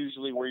position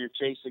usually where you're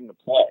chasing the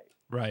play.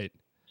 Right.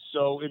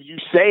 So if you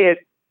say it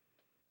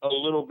a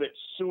little bit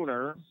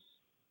sooner,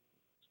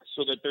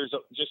 so that there's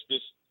just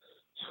this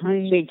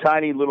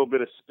tiny little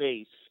bit of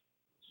space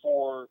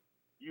for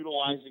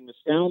utilizing the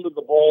sound of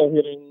the ball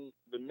hitting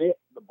the mitt,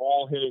 the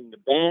ball hitting the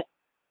bat,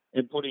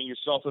 and putting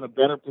yourself in a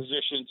better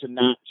position to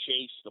not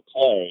chase the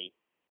play,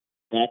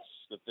 that's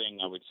the thing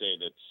I would say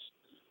that's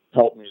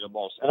helped me the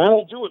most. And I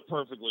don't do it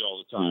perfectly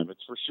all the time,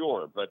 it's for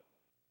sure, but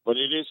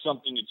it is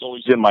something that's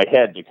always in my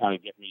head to kind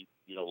of get me,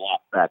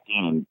 locked back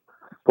in,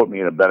 put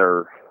me in a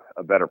better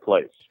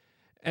place.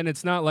 And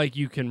it's not like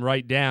you can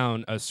write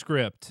down a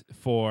script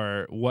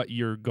for what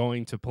you're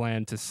going to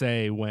plan to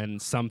say when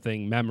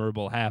something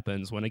memorable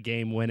happens, when a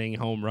game-winning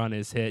home run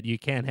is hit. You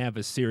can't have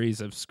a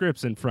series of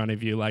scripts in front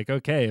of you like,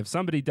 okay, if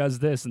somebody does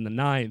this in the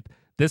ninth,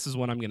 this is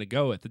what I'm going to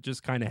go with. It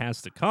just kind of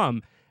has to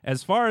come.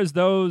 As far as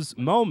those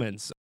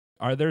moments,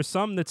 are there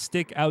some that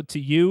stick out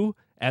to you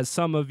as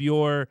some of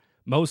your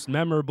most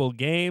memorable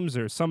games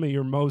or some of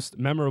your most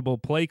memorable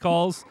play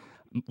calls?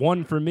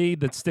 One for me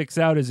that sticks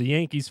out as a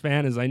Yankees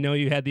fan is I know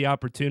you had the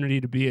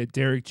opportunity to be at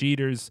Derek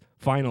Jeter's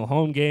final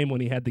home game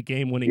when he had the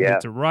game-winning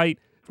hit to right.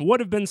 What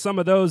have been some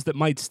of those that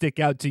might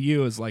stick out to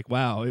you as like,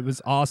 wow, it was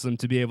awesome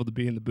to be able to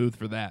be in the booth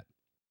for that?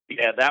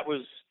 Yeah, that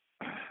was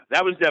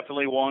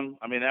definitely one.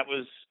 I mean,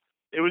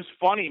 it was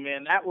funny,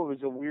 man. That was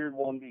a weird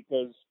one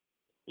because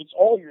it's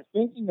all you're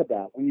thinking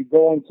about when you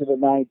go into the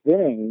ninth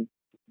inning.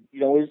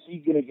 Is he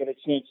going to get a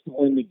chance to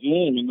win the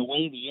game? And the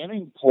way the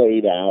inning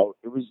played out,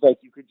 it was like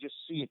you could just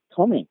see it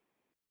coming.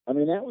 I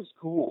mean, that was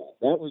cool.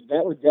 That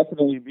would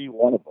definitely be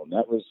one of them.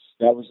 That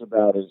was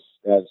about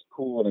as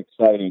cool and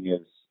exciting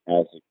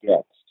as it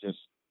gets.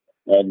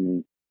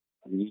 And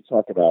I mean, you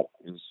talk about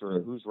it was sort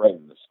of who's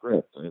writing the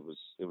script. It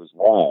was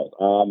wild.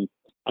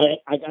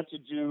 I got to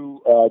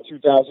do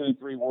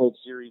 2003 World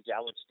Series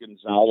Alex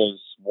Gonzalez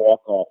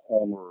walk-off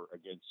homer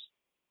against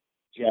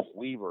Jeff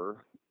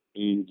Weaver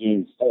in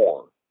Game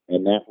 4.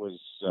 And that was,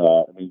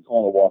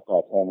 calling a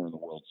walk-off homer in the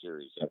World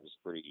Series, that was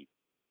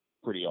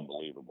pretty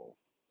unbelievable.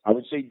 I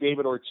would say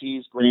David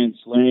Ortiz grand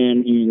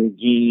slam in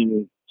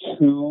Game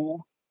 2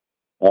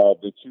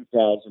 of the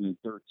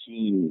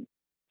 2013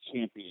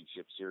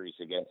 championship series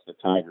against the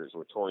Tigers,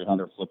 where Torrey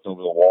Hunter flipped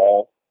over the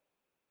wall.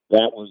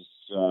 That was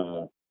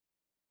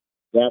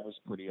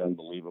pretty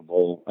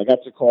unbelievable. I got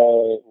to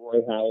call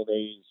Roy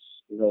Halladay's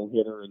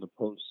no-hitter in the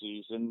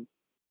postseason,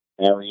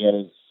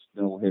 Arrieta's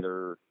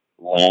no-hitter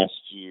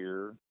last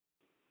year.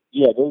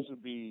 Yeah, those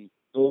would be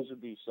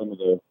some of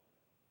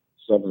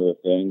the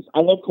things. I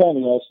love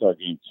calling the All-Star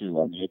game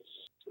too. I mean,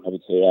 I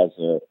would say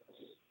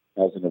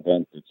as an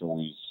event, it's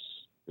always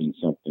been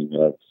something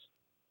that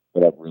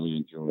I've really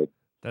enjoyed.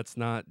 That's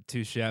not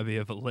too shabby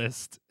of a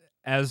list.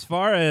 As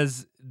far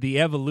as the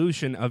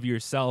evolution of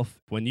yourself,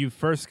 when you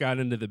first got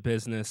into the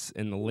business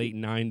in the late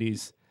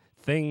 90s,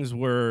 things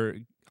were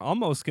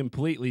almost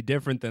completely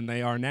different than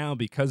they are now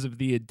because of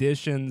the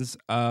additions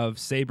of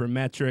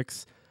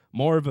sabermetrics,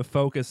 more of a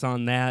focus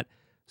on that,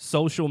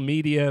 social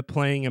media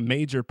playing a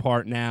major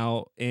part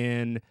now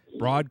in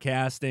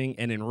broadcasting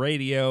and in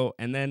radio,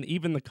 and then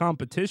even the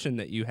competition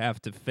that you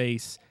have to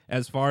face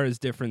as far as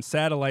different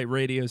satellite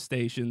radio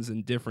stations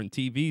and different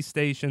TV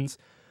stations.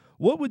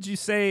 What would you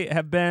say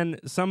have been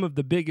some of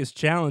the biggest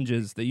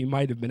challenges that you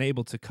might have been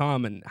able to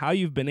come, and how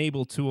you've been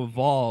able to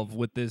evolve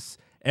with this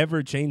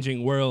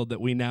ever-changing world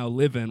that we now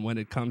live in when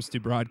it comes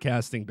to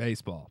broadcasting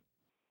baseball?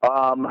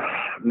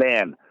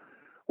 Man.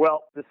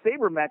 Well, the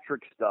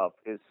sabermetric stuff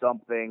is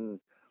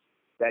something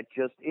that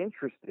just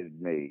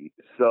interested me.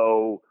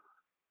 So,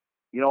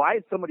 I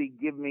had somebody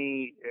give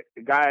me,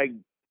 a guy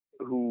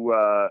who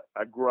I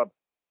grew up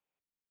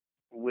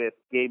with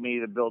gave me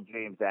the Bill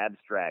James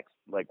abstracts,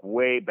 like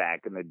way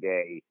back in the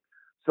day.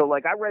 So,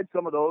 like, I read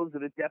some of those,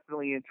 and it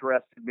definitely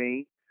interested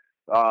me.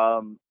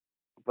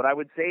 But I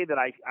would say that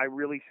I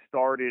really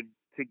started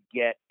to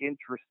get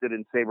interested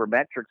in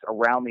sabermetrics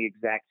around the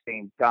exact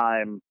same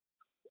time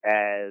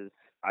as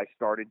I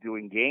started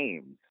doing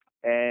games.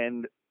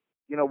 And,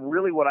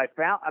 really what I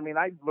found,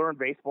 I learned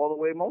baseball the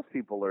way most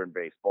people learn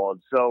baseball.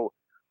 And so,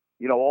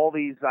 all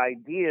these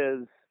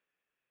ideas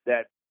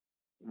that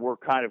were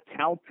kind of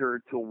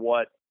counter to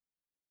what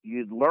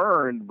you'd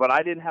learned, but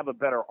I didn't have a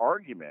better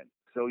argument.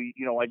 So,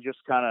 I just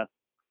kind of,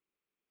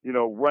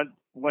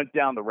 went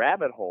down the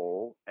rabbit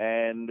hole.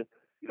 And,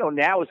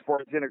 now as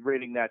far as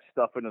integrating that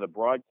stuff into the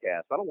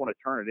broadcast, I don't want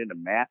to turn it into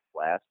math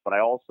class, but I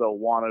also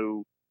want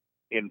to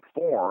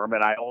inform,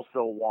 and I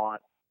also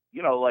want,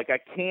 I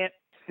can't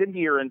sit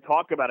here and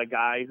talk about a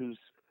guy who's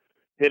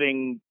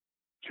hitting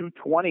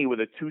 220 with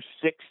a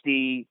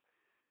 260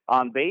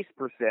 on base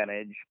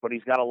percentage, but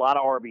he's got a lot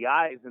of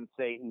RBIs and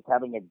say he's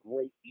having a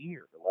great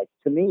year. Like,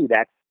 to me,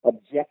 that's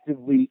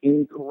objectively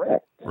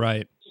incorrect.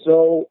 Right.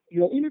 So,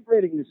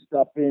 integrating this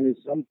stuff in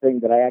is something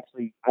that I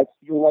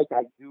feel like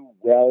I do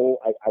well.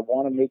 I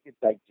want to make it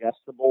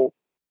digestible,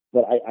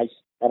 but I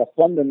at a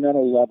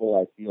fundamental level,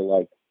 I feel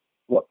like,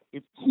 look,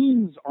 if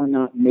teams are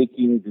not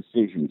making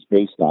decisions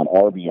based on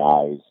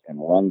RBIs and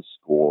runs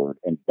scored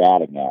and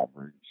batting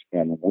average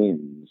and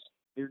wins.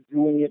 They're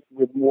doing it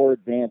with more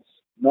advanced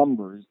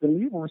numbers. Then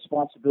we have a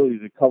responsibility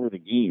to cover the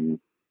game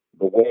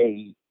the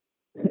way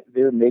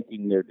they're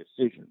making their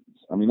decisions.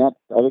 I mean, I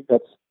think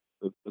that's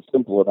a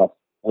simple enough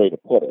way to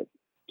put it.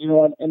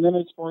 And then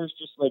as far as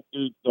just like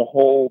the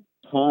whole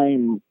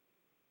time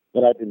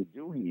that I've been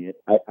doing it,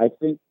 I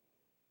think,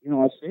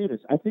 I say this,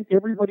 I think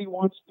everybody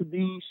wants to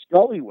be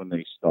Scully when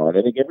they start.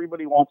 I think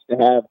everybody wants to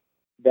have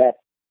that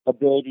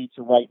ability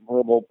to write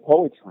verbal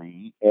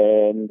poetry,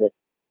 and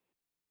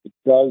it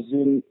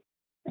doesn't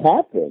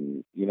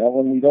happen,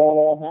 when we don't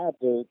all have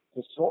the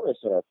thesaurus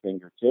at our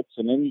fingertips,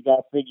 and then you got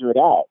to figure it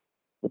out.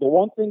 But the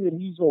one thing that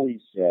he's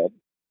always said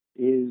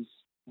is,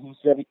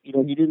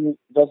 he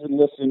doesn't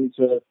listen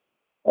to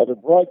other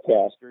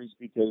broadcasters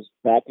because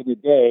back in the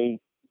day,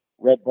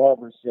 Red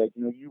Barber said,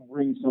 you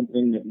bring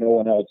something that no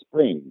one else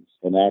brings,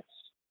 and that's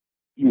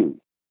you.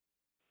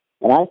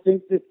 And I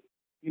think that,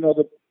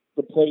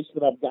 the place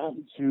that I've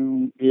gotten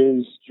to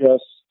is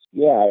just,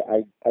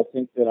 I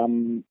think that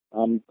I'm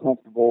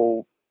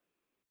comfortable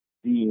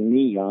being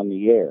me on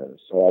the air.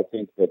 So I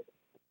think that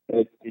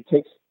it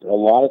takes a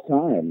lot of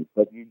time,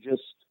 but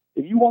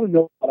if you want to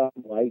know what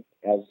I'm like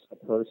as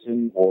a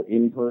person or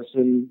in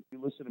person, you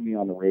listen to me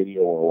on the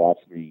radio or watch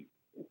me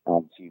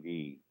on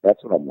TV.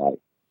 That's what I'm like.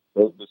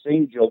 The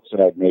same jokes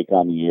that I'd make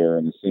on the air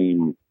in the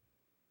same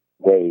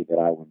way that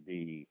I would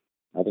be,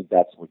 I think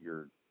that's what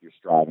you're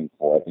striving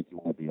for. I think you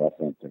want to be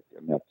authentic,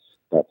 and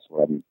that's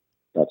what I'm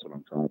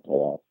trying to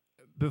pull off.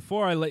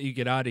 Before I let you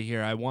get out of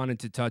here, I wanted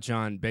to touch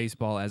on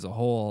baseball as a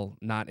whole,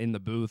 not in the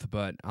booth,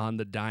 but on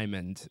the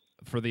diamond.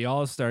 For the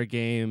All-Star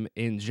game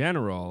in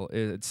general,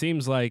 it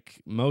seems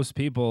like most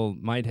people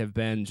might have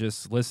been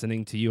just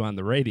listening to you on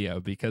the radio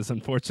because,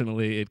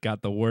 unfortunately, it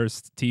got the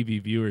worst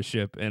TV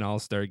viewership in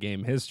All-Star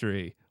game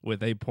history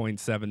with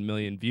 8.7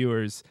 million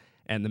viewers,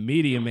 and the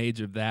median age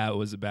of that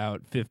was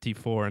about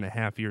 54 and a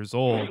half years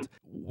old.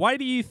 Why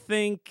do you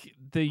think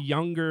the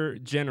younger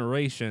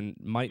generation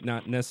might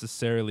not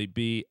necessarily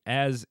be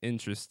as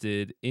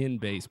interested in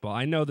baseball?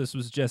 I know this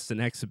was just an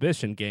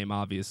exhibition game,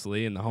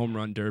 obviously, and the home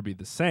run derby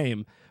the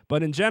same,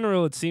 but in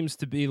general, it seems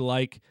to be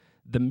like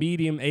the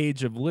medium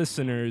age of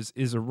listeners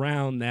is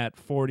around that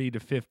 40 to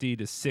 50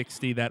 to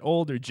 60, that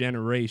older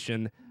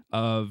generation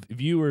of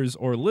viewers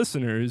or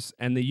listeners,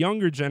 and the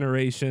younger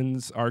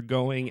generations are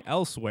going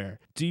elsewhere.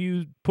 Do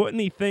you put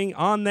anything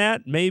on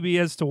that, maybe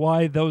as to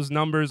why those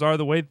numbers are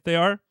the way that they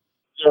are?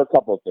 There are a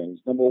couple of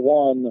things. Number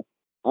one,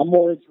 I'm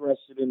more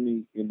interested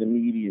in the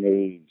median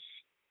age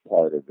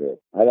part of it.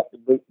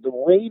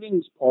 The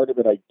ratings part of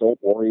it, I don't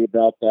worry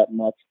about that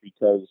much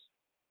because,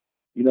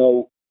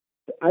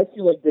 I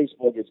feel like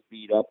baseball gets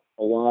beat up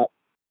a lot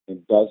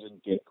and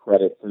doesn't get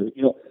credit for,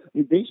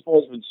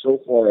 baseball has been so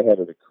far ahead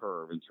of the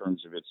curve in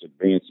terms of its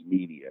advanced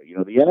media.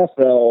 The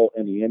NFL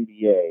and the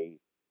NBA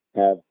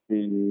have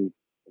been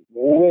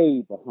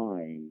way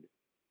behind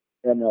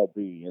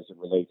MLB as it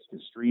relates to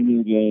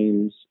streaming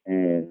games.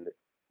 And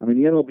the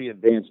MLB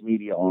advanced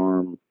media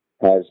arm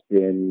has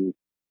been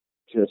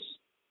just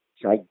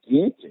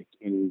gigantic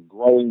in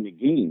growing the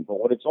game. But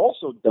what it's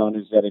also done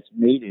is that it's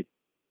made it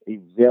a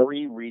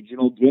very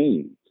regional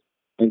game.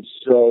 And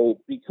so,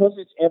 because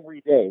it's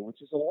every day,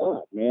 which is a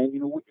lot, man,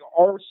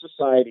 our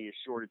society is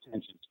short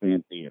attention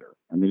span theater.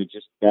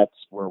 That's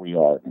where we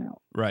are now.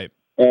 Right.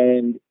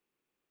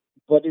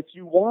 But if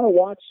you want to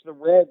watch the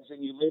Reds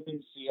and you live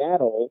in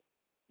Seattle,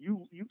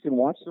 you can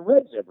watch the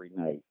Reds every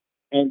night.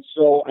 And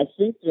so I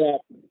think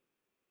that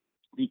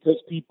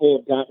because people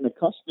have gotten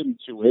accustomed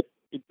to it,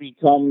 it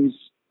becomes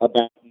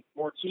about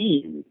your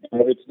team.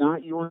 And if it's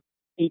not your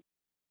team,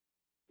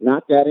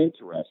 not that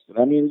interested.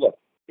 Look,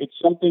 it's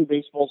something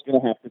baseball's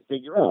going to have to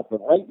figure out.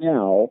 But right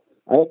now,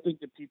 I don't think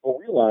that people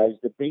realize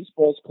that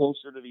baseball's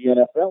closer to the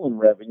NFL in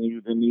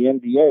revenue than the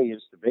NBA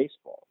is to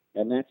baseball.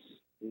 And that's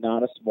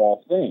not a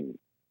small thing.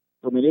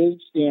 From an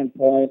age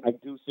standpoint, I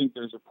do think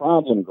there's a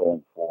problem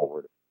going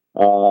forward.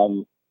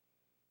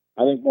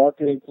 I think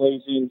marketing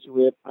plays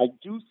into it. I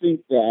do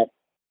think that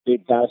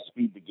they've got to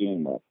speed the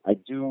game up. I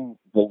do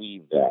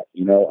believe that.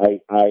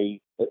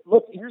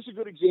 Look, here's a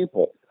good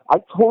example. I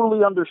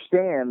totally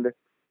understand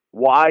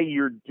why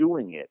you're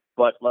doing it,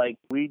 but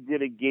we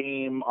did a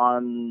game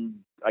on,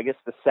 I guess,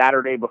 the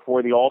Saturday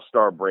before the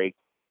All-Star break,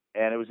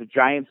 and it was a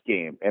Giants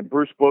game, and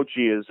Bruce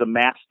Bochy is a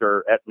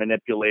master at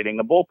manipulating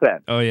a bullpen.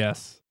 Oh,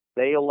 yes.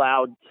 They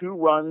allowed 2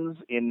 runs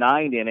in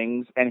 9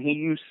 innings, and he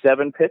used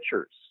 7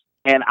 pitchers.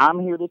 And I'm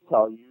here to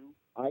tell you,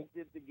 I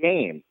did the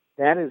game.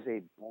 That is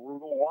a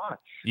brutal watch.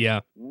 Yeah.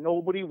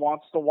 Nobody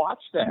wants to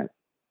watch that.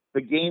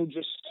 The game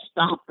just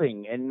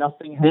stopping and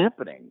nothing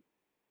happening.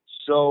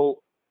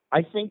 So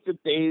I think that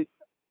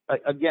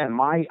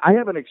I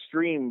have an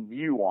extreme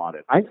view on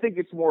it. I think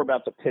it's more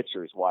about the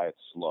pitchers, why it's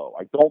slow.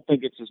 I don't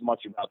think it's as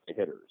much about the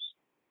hitters.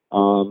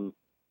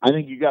 I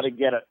think you got to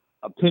get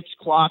a pitch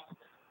clock.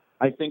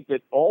 I think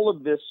that all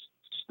of this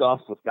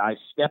stuff with guys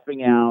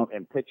stepping out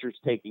and pitchers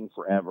taking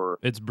forever.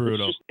 It's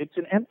brutal. It's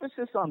an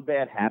emphasis on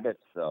bad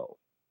habits, though.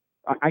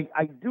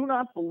 I do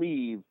not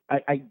believe,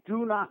 I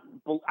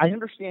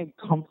understand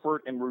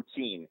comfort and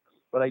routine,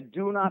 but I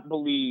do not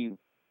believe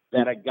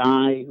that a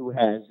guy who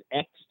has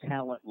X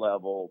talent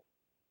level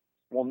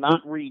will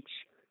not reach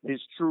his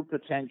true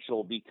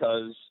potential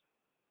because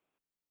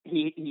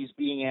he's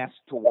being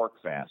asked to work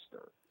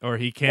faster. Or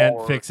he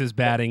can't fix his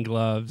batting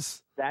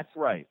gloves. That's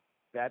right.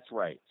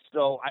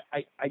 So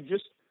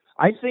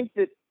I think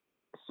that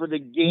for the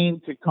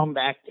game to come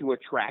back to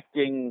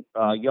attracting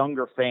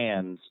younger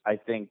fans, I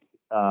think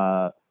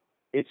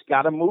it's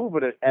got to move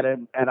at a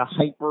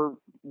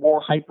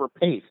more hyper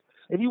pace.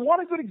 If you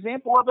want a good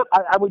example of it,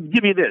 I would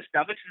give you this.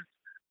 Now, this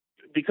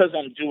is because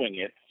I'm doing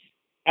it.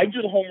 I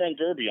do the home run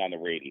derby on the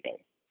radio,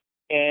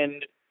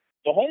 and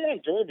the home run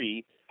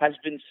derby has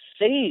been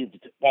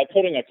saved by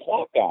putting a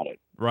clock on it.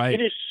 Right.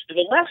 It is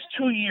the last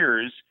 2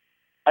 years.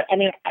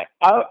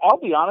 I'll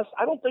be honest.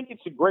 I don't think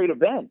it's a great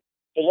event.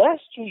 The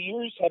last 2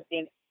 years have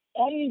been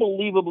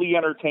unbelievably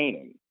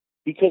entertaining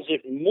because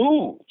it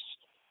moves.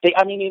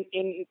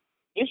 In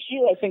this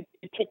year, I think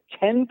it took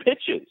 10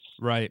 pitches.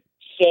 Right.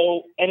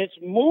 So, and it's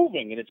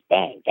moving, and it's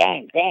bang,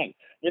 bang, bang.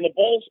 And the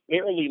ball's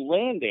barely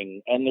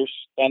landing, and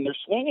they're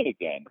swinging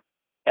again.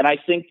 And I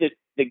think that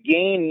the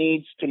game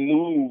needs to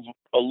move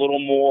a little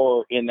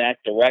more in that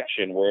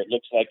direction, where it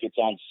looks like it's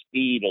on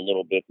speed a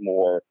little bit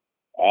more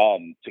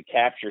to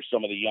capture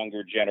some of the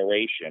younger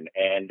generation.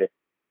 And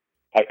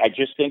I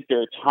just think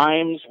there are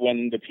times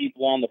when the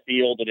people on the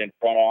field and in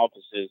front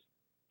offices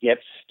get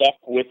stuck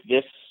with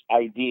this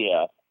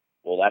idea.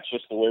 Well, that's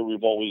just the way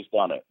we've always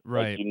done it.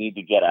 Right. Like, you need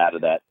to get out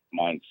of that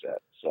mindset.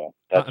 So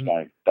that's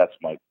my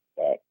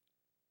thought.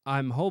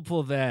 I'm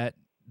hopeful that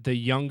the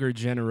younger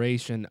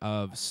generation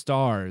of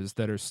stars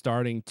that are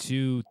starting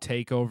to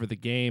take over the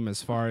game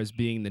as far as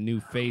being the new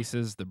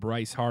faces, the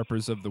Bryce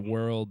Harpers of the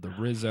world, the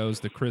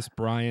Rizzos, the Chris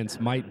Bryants,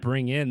 might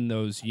bring in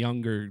those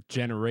younger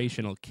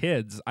generational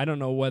kids. I don't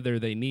know whether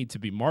they need to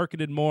be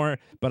marketed more,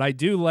 but I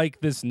do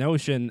like this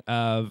notion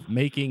of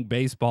making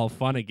baseball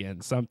fun again,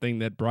 something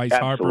that Bryce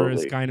Harper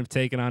has kind of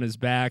taken on his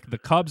back. The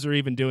Cubs are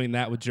even doing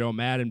that with Joe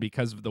Madden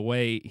because of the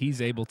way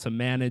he's able to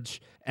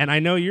manage. And I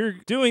know you're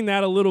doing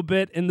that a little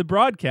bit in the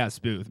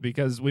broadcast booth,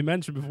 because we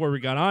mentioned before we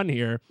got on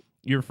here,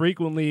 you're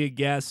frequently a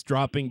guest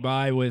dropping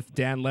by with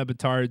Dan Le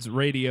Batard's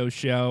radio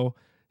show.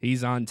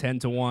 He's on 10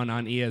 to 1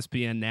 on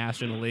ESPN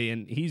nationally,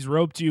 and he's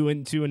roped you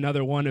into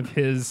another one of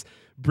his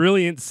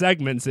brilliant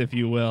segments, if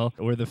you will,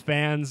 where the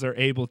fans are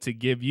able to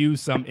give you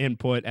some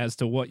input as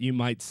to what you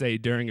might say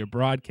during a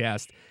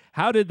broadcast.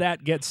 How did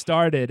that get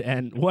started,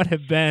 and what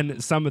have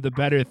been some of the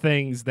better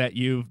things that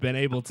you've been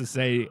able to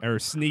say or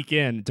sneak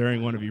in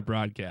during one of your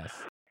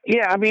broadcasts?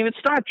 Yeah, it's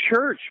not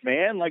church,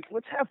 man. Like,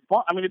 let's have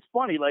fun. It's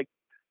funny. Like,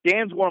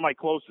 Dan's one of my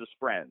closest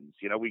friends.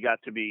 We got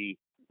to be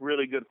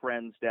really good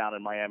friends down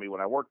in Miami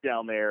when I worked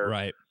down there.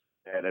 Right.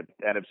 And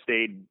have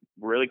stayed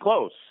really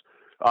close.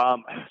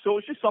 So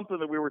it's just something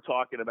that we were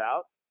talking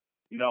about.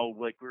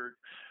 Like, we were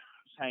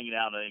just hanging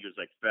out. I think it was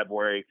like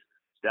February.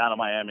 Down in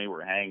Miami,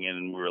 we're hanging,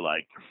 and we were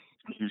like,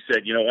 you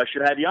said, I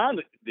should have you on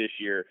this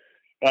year.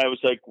 And I was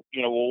like,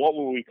 well, what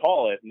would we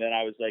call it? And then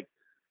I was like,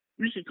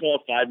 we should call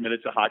it 5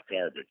 minutes of hot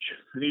garbage.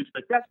 And he's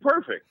like, that's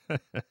perfect.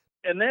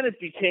 And then it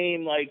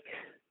became like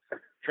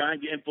trying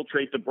to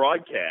infiltrate the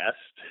broadcast,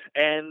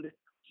 and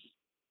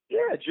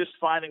yeah, just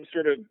finding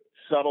sort of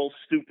subtle,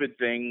 stupid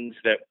things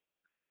that,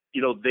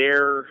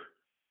 they're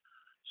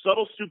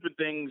subtle, stupid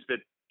things that,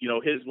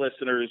 his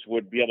listeners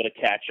would be able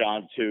to catch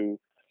on to.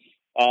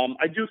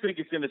 I do think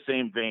it's in the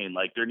same vein.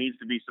 Like, there needs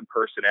to be some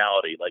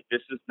personality. Like,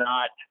 it's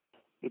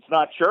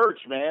not church,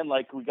 man.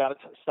 Like, we got to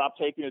stop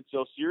taking it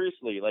so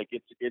seriously. Like,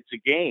 it's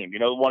a game.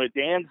 One of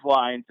Dan's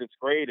lines that's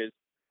great is,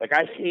 like,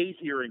 I hate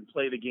hearing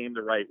play the game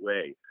the right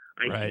way.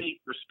 I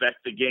hate respect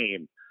the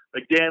game.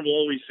 Like, Dan will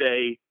always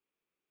say,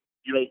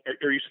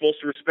 are you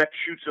supposed to respect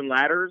Chutes and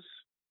Ladders?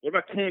 What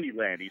about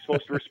Candyland? Are you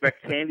supposed to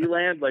respect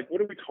Candyland? Like,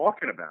 what are we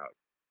talking about?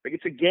 Like,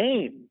 it's a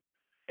game.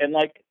 And,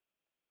 like,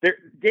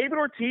 David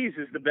Ortiz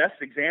is the best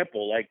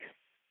example. Like,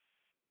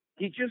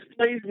 he just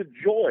plays with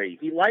joy.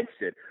 He likes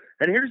it.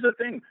 And here's the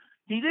thing.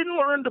 He didn't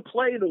learn to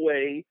play the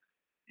way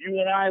you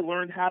and I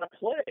learned how to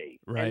play.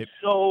 Right. And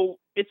so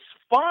it's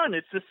fun.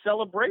 It's a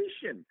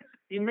celebration.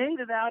 He made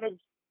it out of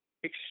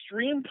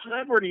extreme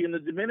poverty in the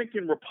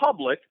Dominican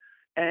Republic.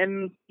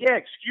 And, yeah,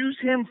 excuse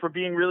him for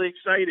being really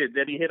excited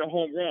that he hit a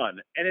home run.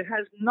 And it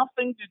has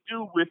nothing to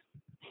do with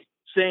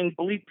saying,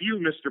 bleep you,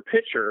 Mr.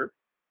 Pitcher.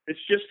 It's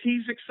just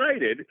he's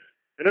excited,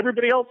 and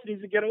everybody else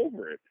needs to get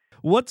over it.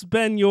 What's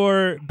been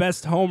your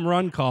best home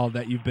run call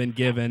that you've been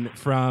given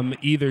from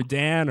either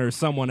Dan or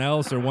someone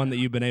else, or one that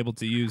you've been able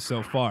to use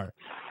so far?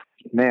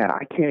 Man,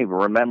 I can't even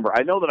remember.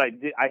 I know that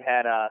I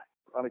had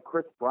on a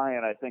Chris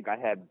Bryant, I think I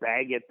had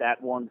bag it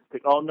that one.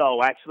 Oh,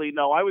 no, actually,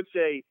 no. I would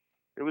say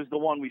it was the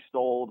one we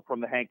stole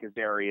from the Hankins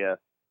area.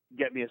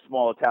 Get me a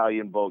small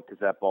Italian boat because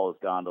that ball is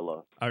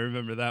gondola. I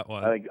remember that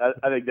one.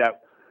 I think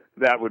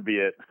that would be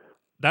it.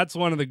 That's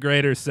one of the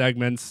greater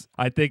segments.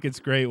 I think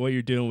it's great what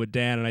you're doing with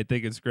Dan, and I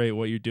think it's great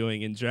what you're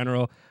doing in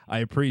general. I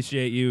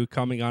appreciate you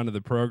coming onto the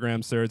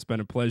program, sir. It's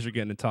been a pleasure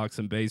getting to talk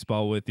some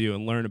baseball with you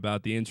and learn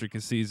about the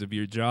intricacies of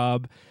your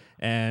job.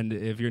 And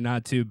if you're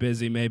not too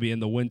busy, maybe in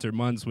the winter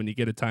months when you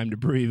get a time to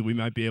breathe, we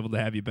might be able to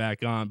have you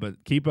back on.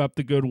 But keep up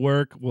the good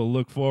work. We'll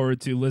look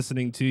forward to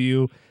listening to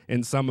you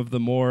in some of the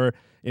more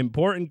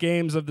important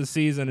games of the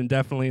season and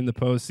definitely in the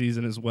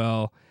postseason as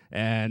well.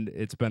 And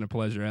it's been a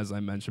pleasure, as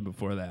I mentioned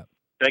before that.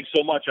 Thanks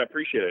so much. I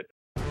appreciate it.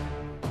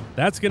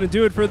 That's going to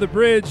do it for The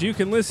Bridge. You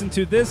can listen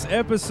to this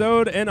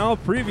episode and all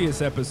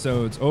previous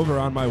episodes over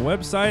on my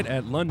website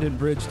at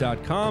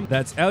londonbridge.com.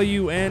 That's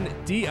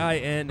LUNDINBRIDGE.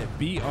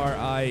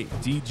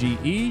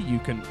 You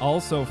can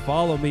also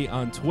follow me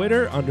on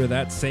Twitter under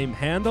that same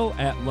handle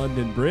at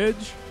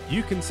LondonBridge.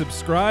 You can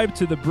subscribe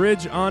to The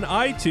Bridge on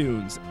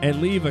iTunes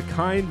and leave a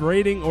kind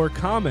rating or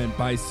comment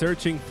by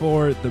searching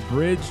for The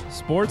Bridge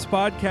Sports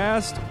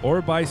Podcast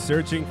or by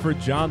searching for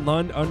John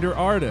Lund under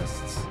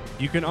Artists.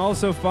 You can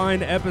also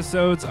find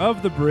episodes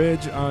of The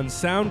Bridge on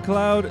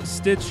SoundCloud,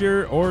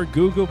 Stitcher, or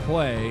Google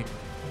Play,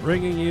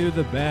 bringing you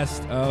the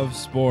best of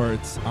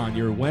sports on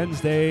your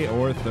Wednesday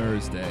or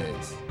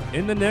Thursdays.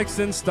 In the next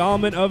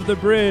installment of The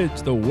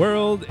Bridge, the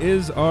world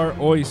is our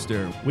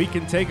oyster. We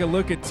can take a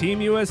look at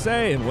Team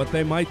USA and what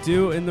they might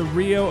do in the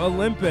Rio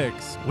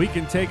Olympics. We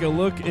can take a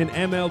look in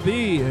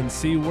MLB and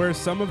see where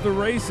some of the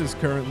races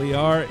currently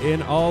are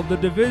in all the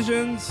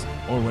divisions,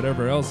 or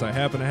whatever else I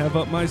happen to have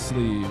up my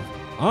sleeve.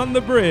 On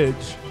The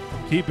Bridge,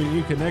 keeping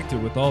you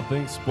connected with all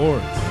things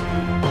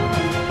sports.